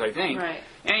somebody was, I think. Right.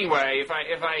 Anyway, if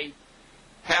I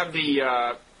have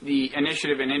the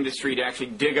initiative in industry to actually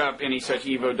dig up any such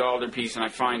Ivo Daalder piece and I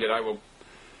find it, I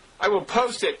will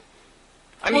post it.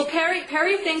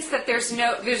 Perry thinks that there's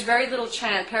very little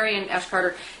chance. Perry and Ash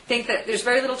Carter think that there's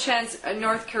very little chance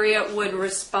North Korea would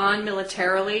respond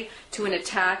militarily to an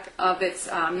attack of its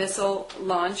missile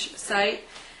launch site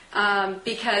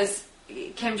because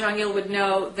Kim Jong-il would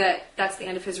know that that's the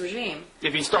end of his regime.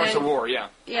 If he starts a war, yeah.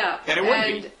 Yeah. And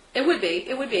it would be.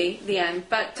 It would be the end.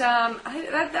 But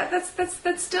that's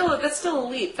still a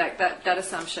leap, that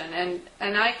assumption. And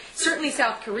certainly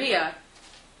South Korea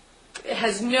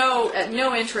has no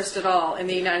interest at all in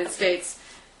the United States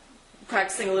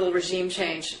practicing a little regime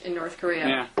change in North Korea.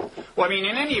 Yeah. Well, I mean,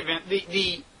 in any event,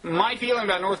 my feeling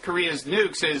about North Korea's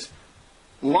nukes is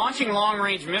launching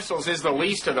long-range missiles is the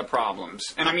least of the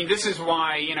problems. And I mean, this is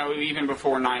why, even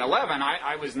before 9/11,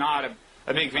 I was not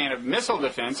a big fan of missile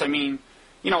defense. I mean,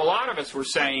 a lot of us were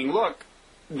saying, look,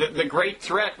 the great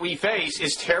threat we face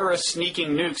is terrorists sneaking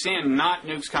nukes in, not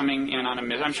nukes coming in on a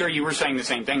missile. I'm sure you were saying the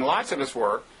same thing. Lots of us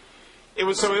were. It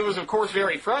was, of course,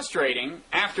 very frustrating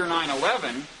after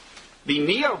 9/11. The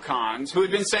neocons, who had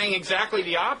been saying exactly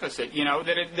the opposite,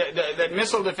 that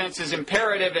missile defense is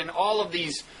imperative and all of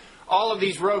these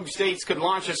rogue states could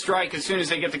launch a strike as soon as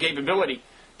they get the capability,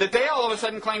 that they all of a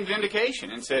sudden claimed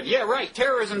vindication and said, yeah, right,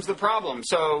 terrorism's the problem,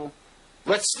 so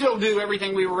let's still do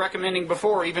everything we were recommending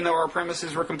before, even though our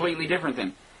premises were completely different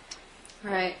then.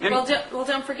 Right. And well,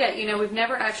 don't forget, we've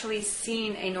never actually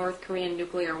seen a North Korean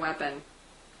nuclear weapon.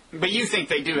 But you think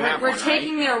they do have one, right? We're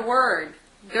taking their word.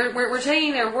 We're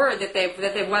taking their word that they've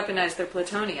weaponized their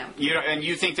plutonium. And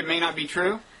you think that may not be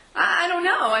true? I don't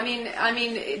know. I mean,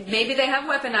 maybe they have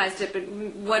weaponized it, but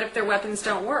what if their weapons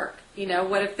don't work?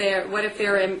 What if their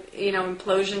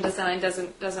implosion design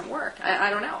doesn't work? I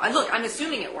don't know. Look, I'm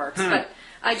assuming it works, but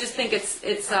I just think it's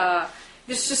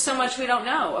there's just so much we don't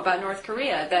know about North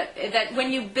Korea that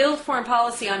when you build foreign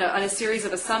policy on a series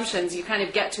of assumptions, you kind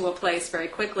of get to a place very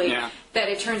quickly that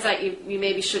it turns out you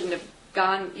maybe shouldn't have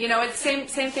gone. It's the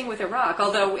same thing with Iraq.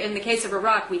 Although in the case of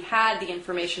Iraq, we had the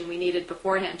information we needed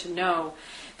beforehand to know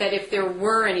that if there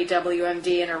were any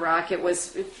WMD in Iraq, it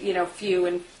was few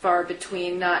and far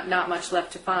between, not much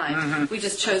left to find. Mm-hmm. We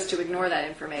just chose to ignore that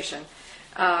information.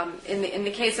 In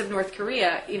the case of North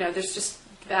Korea, there's just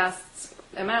vast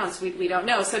amounts we don't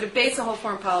know. So to base a whole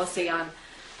foreign policy on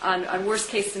worst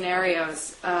case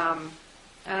scenarios, I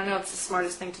don't know if it's the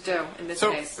smartest thing to do in this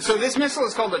case. So this missile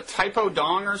is called a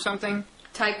Taepodong or something?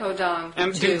 Taepodong.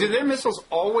 And do their missiles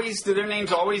always, do their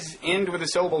names always end with the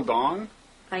syllable dong?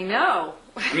 I know.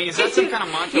 I mean, is that some kind of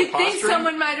macho You'd posturing? think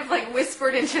someone might have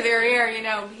whispered into their ear,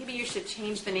 maybe you should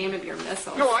change the name of your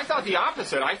missile. No, I thought the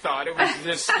opposite. I thought it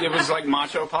was it was like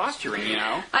macho posturing,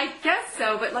 I guess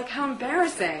so, but how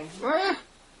embarrassing. Well,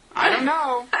 I don't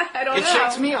know. I don't know. It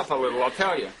shakes me up a little, I'll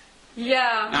tell you.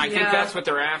 Yeah. And I think that's what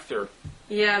they're after.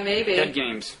 Yeah, maybe. Head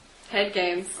games. Head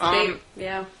games.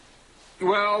 Yeah.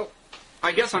 Well,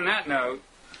 I guess on that note,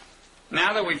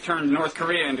 now that we've turned North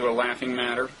Korea into a laughing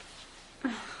matter,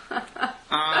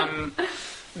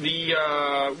 we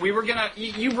were gonna.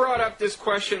 You brought up this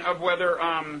question of whether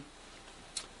the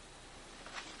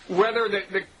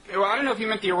well, I don't know if you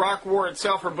meant the Iraq War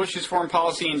itself or Bush's foreign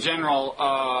policy in general.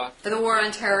 The war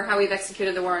on terror, how we've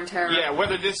executed the war on terror. Yeah,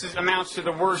 whether this amounts to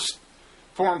the worst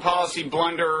foreign policy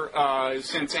blunder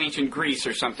since ancient Greece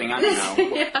or something. I don't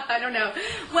know. Yeah, I don't know.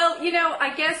 Well,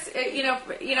 I guess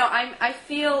I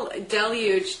feel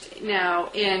deluged now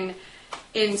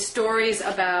in stories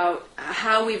about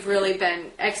how we've really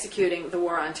been executing the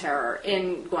war on terror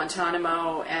in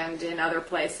Guantanamo and in other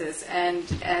places, and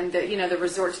the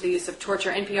resort to the use of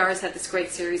torture. NPR has had this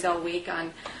great series all week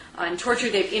on torture.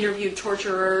 They've interviewed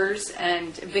torturers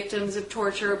and victims of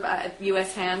torture at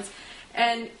U.S. hands.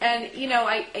 And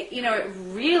it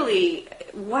really,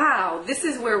 wow, this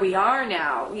is where we are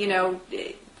now.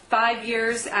 5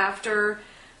 years after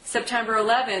September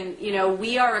 11,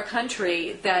 we are a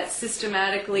country that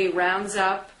systematically rounds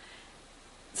up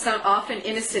some often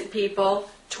innocent people,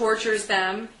 tortures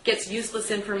them, gets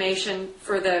useless information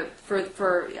for the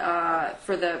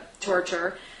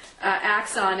torture,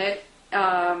 acts on it,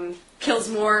 kills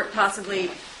more possibly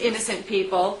innocent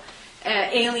people,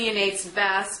 alienates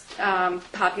vast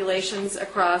populations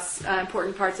across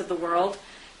important parts of the world,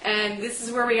 and this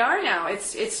is where we are now.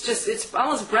 It's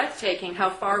almost breathtaking how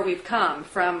far we've come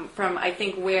from I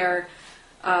think where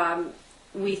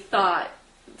we thought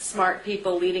smart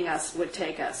people leading us would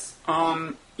take us.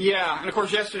 Yeah, and of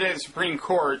course yesterday the Supreme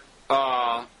Court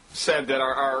said that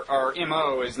our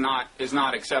MO is not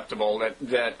acceptable.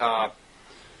 That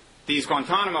these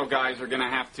Guantanamo guys are going to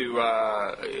have to.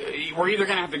 We're either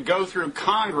going to have to go through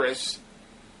Congress.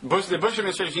 The Bush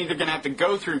administration is either going to have to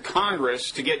go through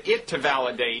Congress to get it to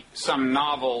validate some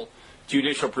novel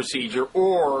judicial procedure,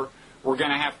 or we're going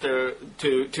to have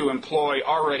to employ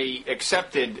already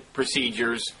accepted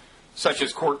procedures, such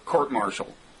as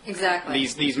court-martial. Exactly.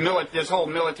 This whole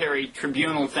military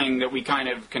tribunal thing that we kind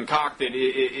of concocted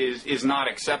is not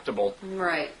acceptable.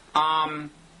 Right.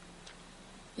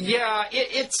 Yeah,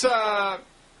 it's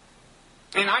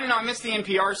and I don't know. I missed the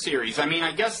NPR series. I mean,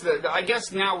 I guess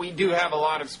now we do have a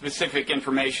lot of specific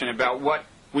information about what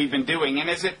we've been doing. And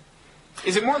is it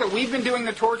more that we've been doing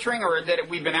the torturing, or that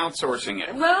we've been outsourcing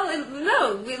it? Well,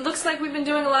 no. It looks like we've been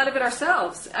doing a lot of it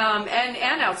ourselves, and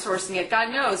outsourcing it.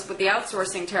 God knows what the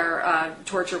outsourcing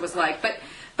torture was like. But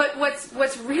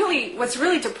what's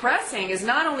really depressing is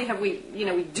not only have we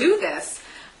do this,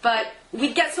 but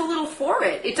we get so little for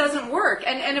it. It doesn't work.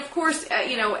 And of course,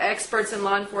 experts in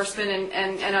law enforcement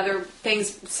and other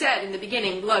things said in the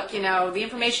beginning, look, the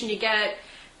information you get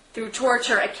through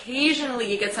torture,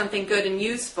 occasionally you get something good and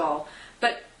useful,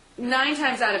 but 9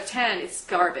 times out of 10, it's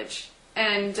garbage.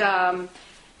 And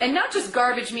not just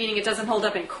garbage meaning it doesn't hold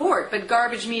up in court, but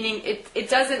garbage meaning it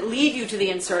doesn't lead you to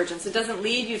the insurgents. It doesn't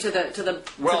lead you to the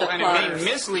it may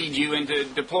mislead you into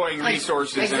deploying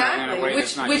resources in a way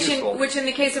that's not useful. Which in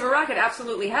the case of Iraq, it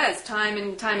absolutely has, time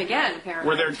and time again,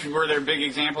 apparently. Were there big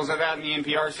examples of that in the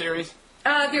NPR series?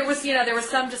 There was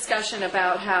some discussion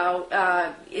about how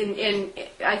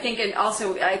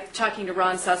talking to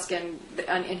Ron Susskind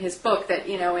in his book that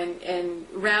in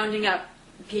rounding up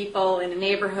people in a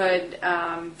neighborhood,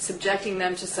 subjecting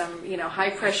them to some high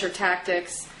pressure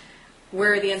tactics.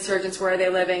 Where are the insurgents? Where are they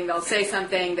living? They'll say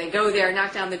something. They go there,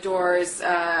 knock down the doors,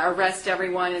 arrest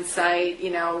everyone in sight.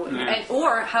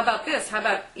 Or how about this? How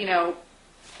about the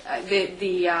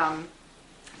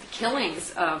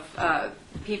killings of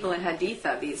people in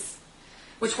Haditha,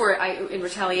 which were in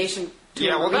retaliation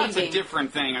to that's a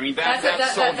different thing. I mean,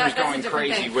 that's soldiers going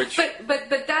crazy. Thing.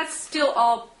 But that's still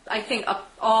all. I think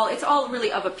it's all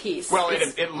really of a piece. Well,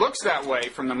 it looks that way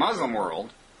from the Muslim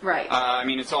world. Right. I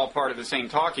mean, it's all part of the same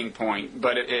talking point,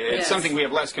 but it's something we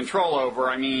have less control over.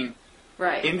 I mean,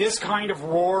 right. In this kind of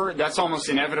war, that's almost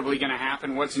inevitably going to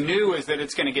happen. What's new is that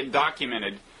it's going to get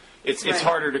documented. It's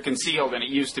harder to conceal than it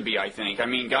used to be, I think. I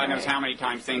mean, God knows how many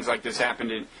times things like this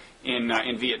happened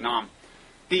in Vietnam.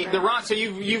 The Ron. So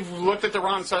you've looked at the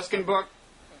Ron Susskind book?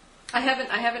 I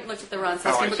haven't looked at the Ron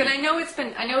Susskind book, and I know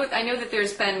I know that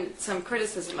there's been some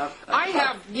criticism of I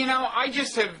have, I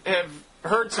just have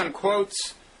heard some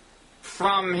quotes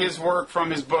from his work, from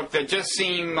his book, that just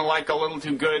seem like a little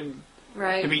too good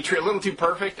to be true, a little too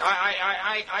perfect.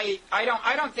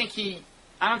 I don't think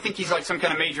he's like some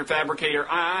kind of major fabricator.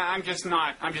 I'm just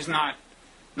not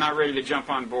ready to jump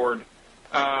on board.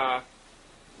 I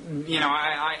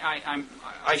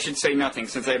should say nothing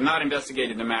since I have not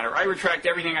investigated the matter. I retract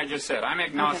everything I just said. I'm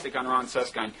agnostic on Ron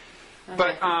Susskind.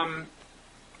 Okay.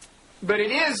 But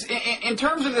it is, in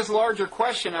terms of this larger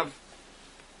question of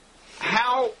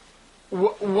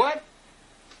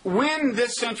when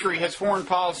this century has foreign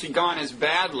policy gone as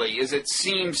badly as it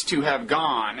seems to have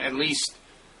gone, at least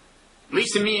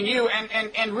to me and you,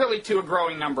 and really to a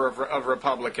growing number of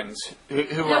Republicans who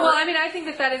are... Well, I mean, I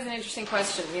think that is an interesting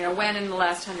question. When in the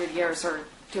last 100 years or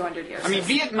 200 years? I mean,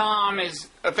 Vietnam is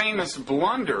a famous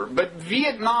blunder, but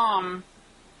Vietnam...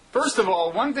 First of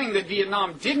all, one thing that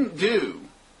Vietnam didn't do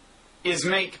is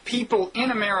make people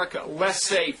in America less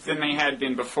safe than they had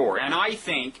been before. And I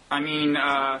think,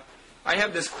 I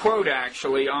have this quote,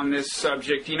 actually, on this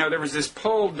subject. There was this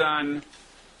poll done...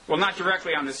 Well, not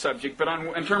directly on this subject, but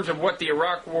in terms of what the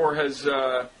Iraq War has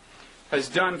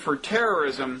done for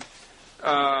terrorism,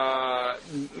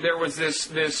 there was this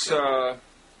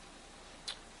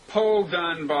poll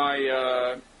done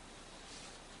by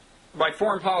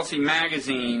Foreign Policy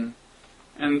magazine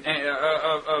and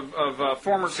of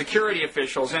former security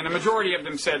officials, and a majority of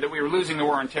them said that we were losing the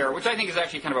war on terror, which I think is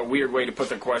actually kind of a weird way to put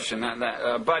the question.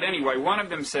 But anyway, one of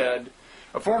them said,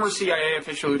 a former CIA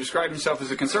official who described himself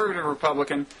as a conservative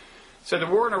Republican, said the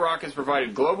war in Iraq has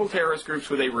provided global terrorist groups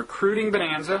with a recruiting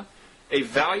bonanza, a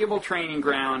valuable training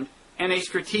ground, and a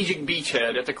strategic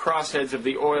beachhead at the crossheads of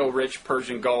the oil-rich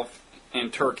Persian Gulf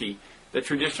and Turkey, the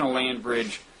traditional land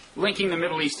bridge linking the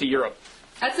Middle East to Europe.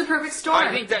 That's a perfect story.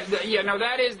 I think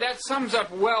that sums up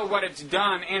well what it's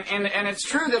done, and it's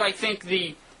true that I think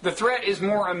the threat is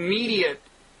more immediate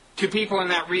to people in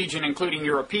that region, including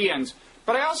Europeans.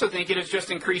 But I also think it has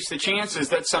just increased the chances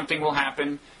that something will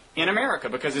happen in America,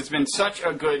 because it's been such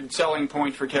a good selling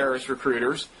point for terrorist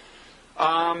recruiters.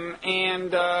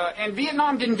 And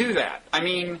Vietnam didn't do that. I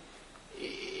mean,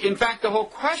 in fact, the whole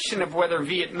question of whether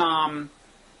Vietnam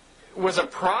was a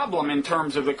problem in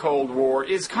terms of the Cold War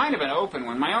is kind of an open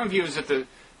one. My own view is that the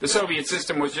Soviet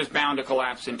system was just bound to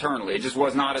collapse internally. It just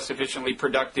was not a sufficiently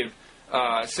productive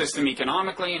system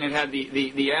economically, and it had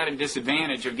the added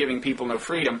disadvantage of giving people no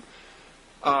freedom.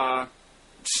 So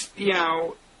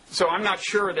I'm not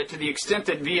sure that to the extent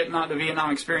that the Vietnam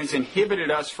experience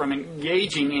inhibited us from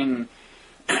engaging in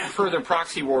further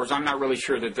proxy wars, I'm not really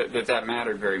sure that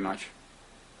mattered very much.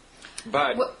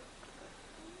 But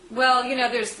well,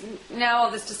 there's now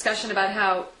all this discussion about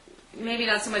how maybe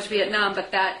not so much Vietnam,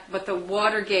 but the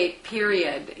Watergate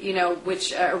period,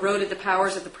 which eroded the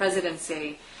powers of the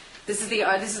presidency. This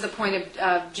is the point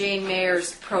of Jane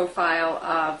Mayer's profile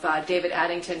of David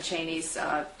Addington, Cheney's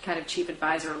kind of chief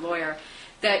advisor, lawyer.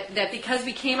 That because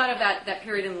we came out of that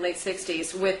period in the late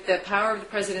 60s with the power of the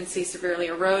presidency severely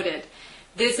eroded,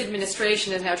 this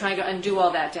administration is now trying to undo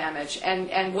all that damage.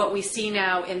 And what we see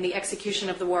now in the execution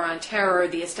of the war on terror,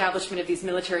 the establishment of these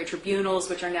military tribunals,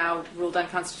 which are now ruled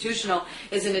unconstitutional,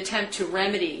 is an attempt to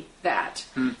remedy that.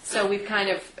 So we've kind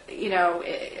of, in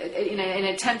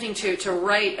attempting to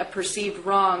right a perceived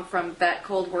wrong from that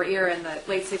Cold War era in the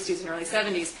late 60s and early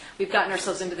 70s, we've gotten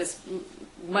ourselves into this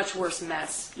much worse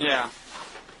mess. Yeah.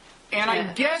 And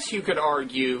I guess you could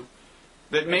argue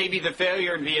that maybe the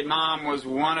failure in Vietnam was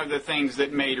one of the things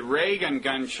that made Reagan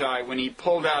gun-shy when he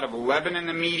pulled out of Lebanon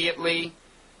immediately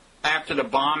after the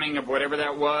bombing of whatever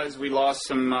that was. We lost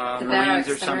some Marines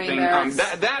or something.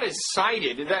 That is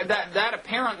cited. That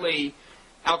apparently,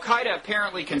 Al-Qaeda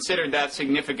apparently considered that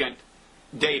significant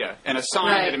data and a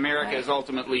sign that America is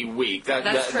ultimately weak.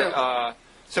 That's true.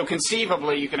 So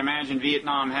conceivably, you can imagine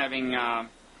Vietnam having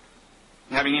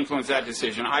influenced that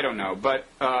decision. I don't know, but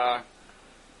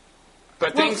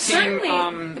things certainly,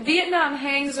 seem. Vietnam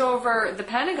hangs over the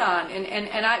Pentagon,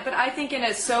 but I think in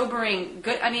a sobering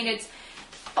good. I mean, it's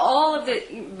all of the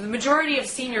majority of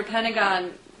senior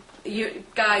Pentagon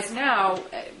guys now,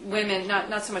 women,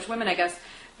 not so much women, I guess,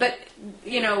 but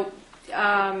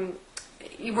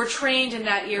were trained in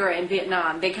that era in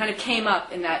Vietnam. They kind of came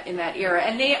up in that era,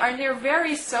 and they're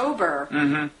very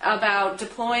sober about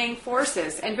deploying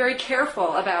forces and very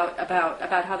careful about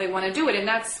how they want to do it, and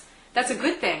that's a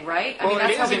good thing, right? I mean,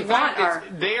 that's how we want our.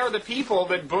 They are the people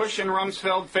that Bush and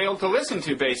Rumsfeld failed to listen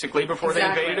to, basically, before they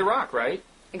invaded Iraq, right?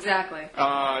 Exactly.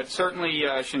 Certainly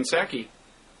Shinseki.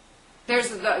 There's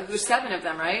 7 of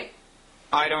them, right?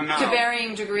 I don't know. To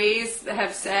varying degrees,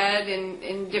 have said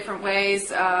in different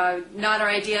ways, not our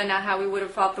idea, not how we would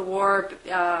have fought the war,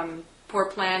 poor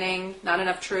planning, not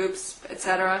enough troops,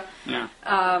 etc. Yeah.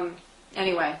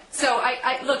 Anyway, so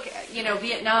I look,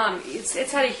 Vietnam,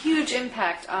 it's had a huge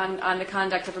impact on the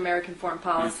conduct of American foreign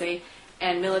policy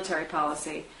and military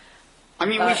policy. I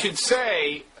mean, we should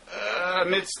say,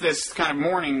 amidst this kind of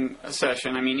morning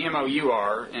session, I mean,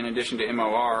 MOUR, in addition to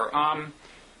MOR,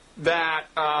 that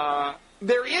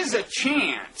there is a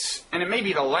chance, and it may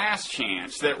be the last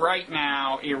chance, that right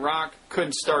now Iraq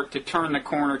could start to turn the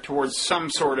corner towards some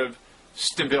sort of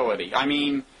stability. I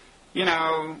mean,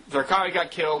 Zarqawi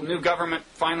got killed, new government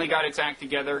finally got its act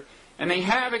together, and they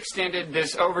have extended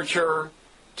this overture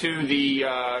to the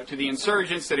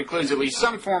insurgents that includes at least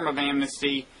some form of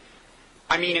amnesty.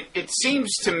 I mean, it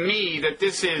seems to me that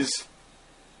it's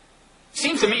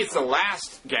the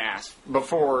last gasp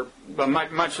before a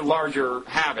much larger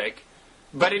havoc,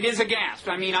 but it is a gasp.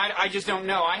 I mean, I just don't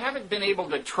know. I haven't been able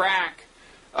to track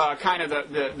kind of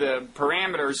the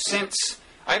parameters since.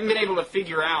 I haven't been able to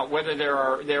figure out whether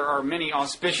there are many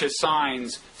auspicious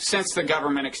signs since the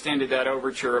government extended that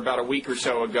overture about a week or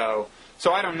so ago.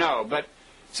 So I don't know, but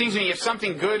it seems to me if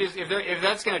something good is if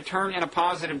that's going to turn in a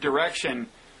positive direction,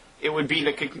 it would be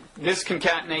this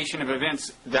concatenation of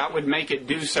events that would make it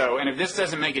do so. And if this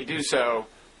doesn't make it do so,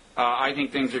 I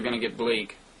think things are going to get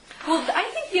bleak. Well, I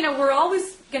think, we're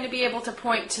always going to be able to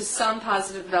point to some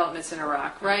positive developments in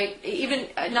Iraq, right? Even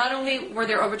not only were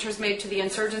there overtures made to the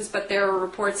insurgents, but there were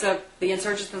reports of the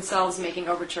insurgents themselves making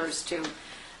overtures to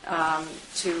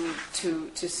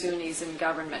Sunnis in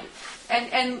government.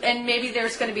 And maybe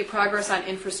there's going to be progress on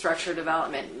infrastructure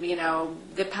development. The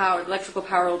electrical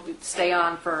power will stay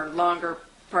on for longer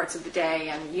parts of the day,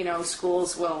 and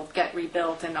schools will get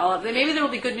rebuilt, and all of that. Maybe there will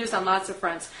be good news on lots of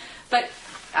fronts, but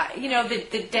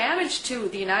the damage to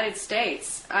the United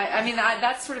States. I mean,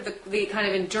 that's sort of the kind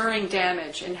of enduring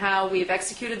damage in how we've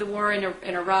executed the war in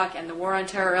Iraq and the war on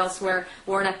terror elsewhere.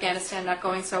 War in Afghanistan not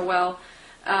going so well.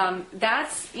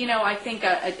 That's I think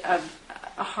a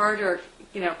harder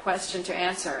question to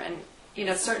answer,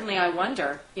 and certainly I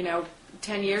wonder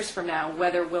 10 years from now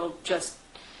whether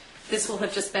this will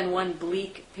have just been one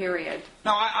bleak period.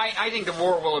 No, I think the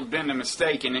war will have been a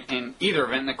mistake in either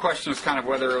event. And the question is kind of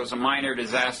whether it was a minor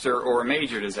disaster or a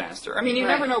major disaster. I mean, you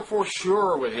never know for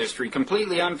sure with history.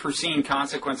 Completely unforeseen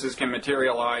consequences can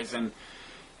materialize, and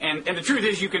the truth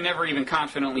is you can never even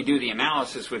confidently do the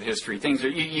analysis with history. Things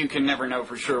you can never know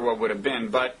for sure what would have been.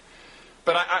 But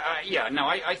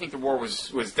I think the war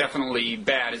was definitely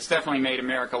bad. It's definitely made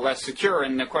America less secure,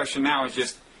 and the question now is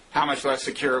just how much less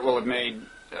secure it will have made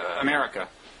America.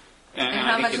 And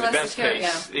how I much think in the less best secure,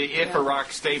 case, if Iraq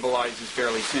stabilizes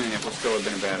fairly soon, it will still have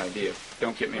been a bad idea.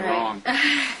 Don't get me wrong.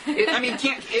 I mean,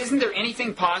 isn't there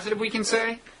anything positive we can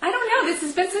say? I don't know. This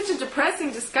has been such a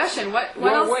depressing discussion. What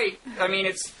well, else? wait. I mean,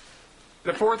 it's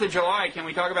the 4th of July. Can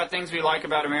we talk about things we like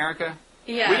about America?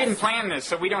 Yes. We didn't plan this,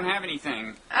 so we don't have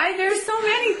anything. There's so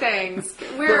many things.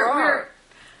 There are.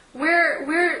 We're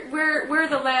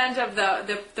the land of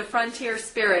the frontier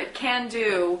spirit, can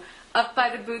do, up by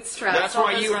the bootstraps. That's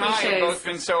why you and I have both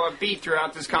been so upbeat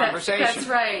throughout this conversation. That's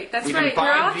right. That's We've right.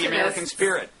 imbibed the American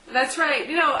spirit. That's right.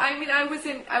 You know, I mean, I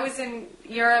was in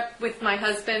Europe with my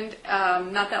husband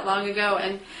not that long ago,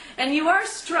 and you are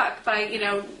struck by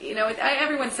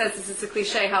everyone says this is a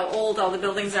cliche how old all the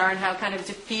buildings are and how kind of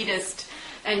defeatist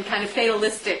and kind of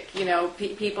fatalistic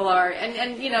people are,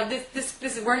 and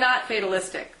this we're not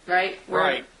fatalistic, right?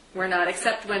 We're not,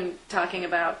 except when talking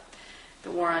about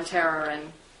the war on terror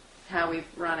and how we've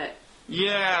run it.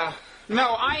 Yeah.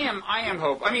 No, I am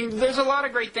hope. I mean, there's a lot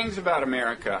of great things about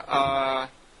America.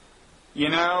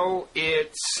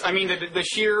 It's, I mean, the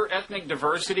sheer ethnic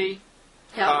diversity,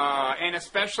 and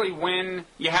especially when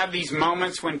you have these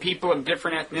moments when people of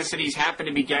different ethnicities happen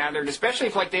to be gathered, especially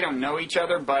if, like, they don't know each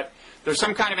other, but there's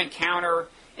some kind of encounter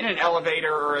in an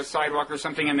elevator or a sidewalk or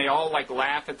something, and they all, like,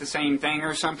 laugh at the same thing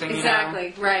or something,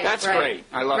 Exactly, right. That's great.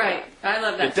 I love that. I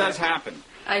love that. It does happen.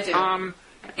 I do.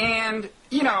 And,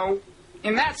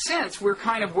 in that sense, we're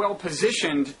kind of well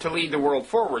positioned to lead the world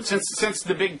forward. Since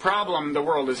the big problem the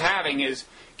world is having is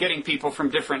getting people from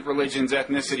different religions,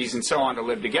 ethnicities, and so on to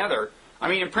live together. I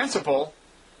mean, in principle,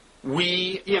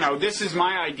 this is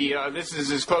my idea. This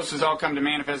is as close as I'll come to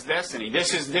manifest destiny.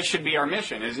 This should be our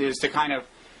mission, is to kind of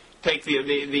take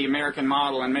the American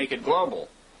model and make it global.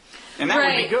 And that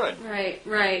would be good.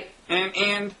 Right.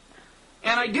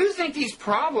 And I do think these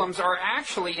problems are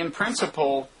actually, in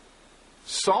principle,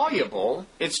 soluble.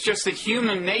 It's just that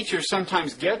human nature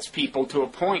sometimes gets people to a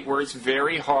point where it's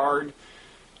very hard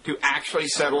to actually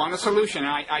settle on a solution.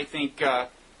 And I think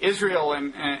Israel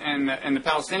and the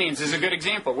Palestinians is a good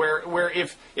example, where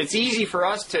if it's easy for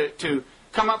us to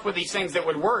come up with these things that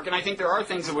would work, and I think there are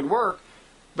things that would work,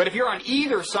 but if you're on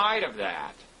either side of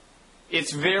that,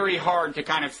 it's very hard to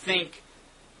kind of think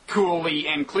coolly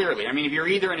and clearly. I mean, if you're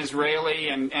either an Israeli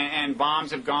and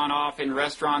bombs have gone off in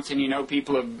restaurants and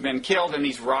people have been killed and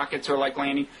these rockets are like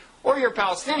landing, or you're a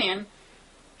Palestinian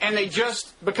and they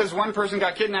just, because one person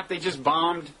got kidnapped, they just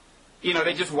bombed,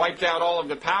 they just wiped out all of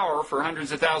the power for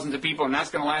hundreds of thousands of people and that's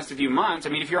going to last a few months. I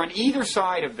mean, if you're on either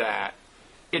side of that,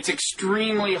 it's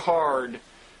extremely hard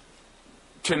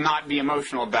to not be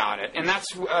emotional about it. And that's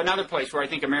another place where I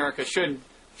think America should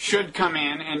come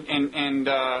in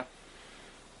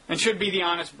and should be the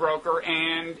honest broker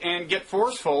and get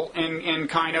forceful in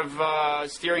kind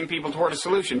of steering people toward a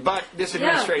solution. But this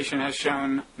administration has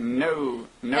shown no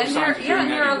signs of doing that. And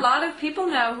there are a lot of people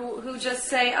now who just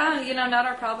say, not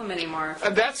our problem anymore.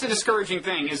 That's the discouraging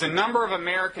thing, is the number of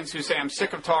Americans who say, I'm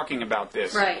sick of talking about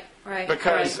this. Right.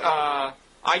 Because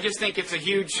I just think it's a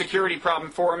huge security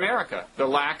problem for America, the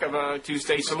lack of a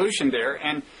two-state solution there.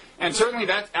 And certainly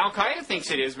that Al-Qaeda thinks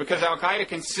it is, because Al-Qaeda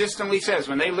consistently says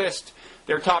when they list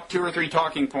their top 2 or 3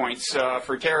 talking points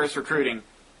for terrorist recruiting,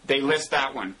 they list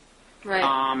that one. Right.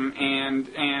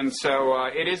 And so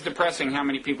it is depressing how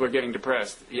many people are getting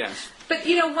depressed. Yes. But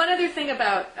one other thing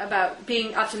about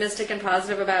being optimistic and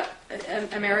positive about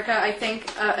America, I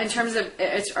think, in terms of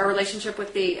our relationship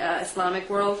with the Islamic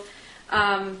world,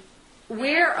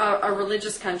 we're a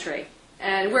religious country,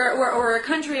 and we're a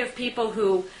country of people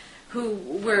who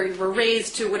were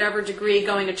raised to whatever degree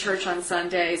going to church on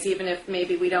Sundays, even if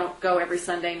maybe we don't go every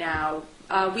Sunday now.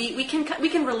 We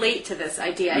can relate to this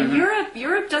idea. Mm-hmm. And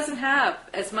Europe doesn't have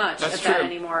as much of that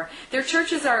anymore. Their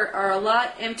churches are a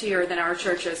lot emptier than our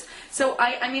churches. So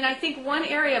I think one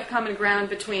area of common ground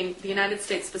between the United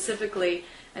States specifically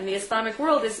and the Islamic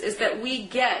world is that we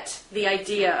get the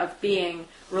idea of being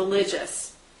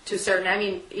religious to a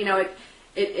certain.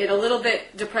 It a little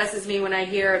bit depresses me when I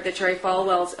hear that Jerry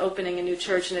Falwell's opening a new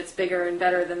church and it's bigger and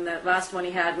better than the last one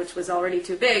he had, which was already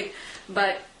too big.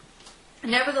 But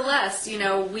nevertheless,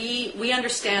 we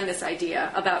understand this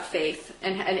idea about faith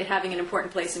and it having an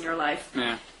important place in your life.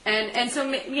 Yeah. And so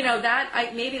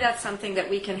maybe that's something that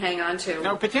we can hang on to.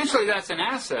 No, potentially that's an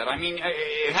asset. I mean,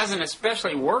 it hasn't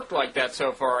especially worked like that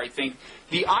so far, I think.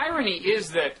 The irony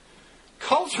is that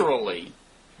culturally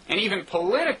and even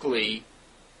politically,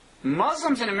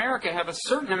 Muslims in America have a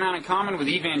certain amount in common with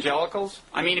evangelicals.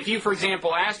 I mean, if you, for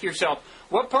example, ask yourself,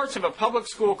 what parts of a public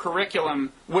school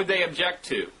curriculum would they object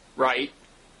to, right,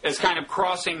 as kind of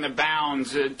crossing the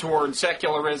bounds toward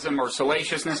secularism or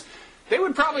salaciousness, they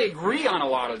would probably agree on a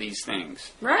lot of these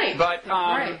things. Right. But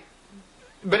right.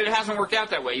 but it hasn't worked out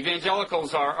that way.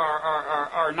 Evangelicals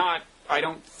are not, I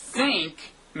don't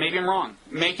think, maybe I'm wrong,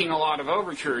 making a lot of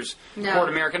overtures toward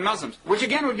American Muslims, which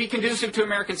again would be conducive to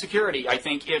American security, I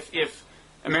think, if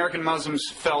American Muslims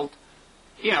felt,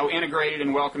 integrated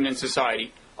and welcomed in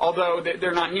society. Although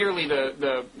they're not nearly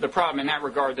the problem in that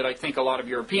regard that I think a lot of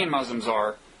European Muslims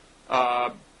are,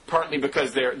 partly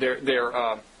because their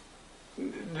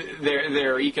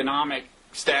economic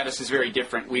status is very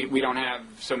different. We don't have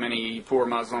so many poor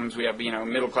Muslims. We have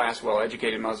middle class, well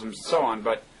educated Muslims, and so on.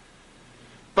 But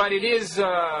it is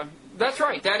that's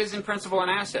right. That is in principle an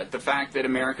asset. The fact that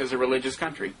America is a religious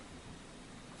country.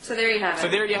 So there you have it. So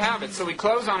there you have it. So we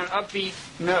close on an upbeat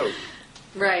note.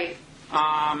 Right.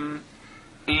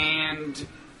 And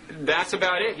that's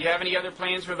about it. Do you have any other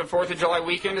plans for the 4th of July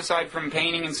weekend aside from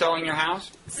painting and selling your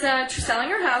house? So selling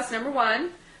your house, number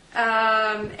one,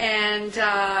 and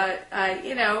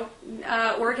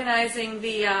organizing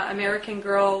the American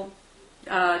Girl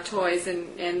toys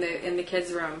in the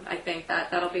kids' room. I think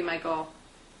that'll be my goal.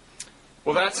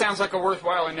 Well, that sounds like a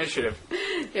worthwhile initiative.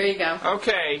 There you go.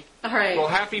 Okay. All right. Well,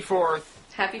 happy 4th.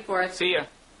 Happy 4th. See ya.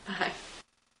 Bye.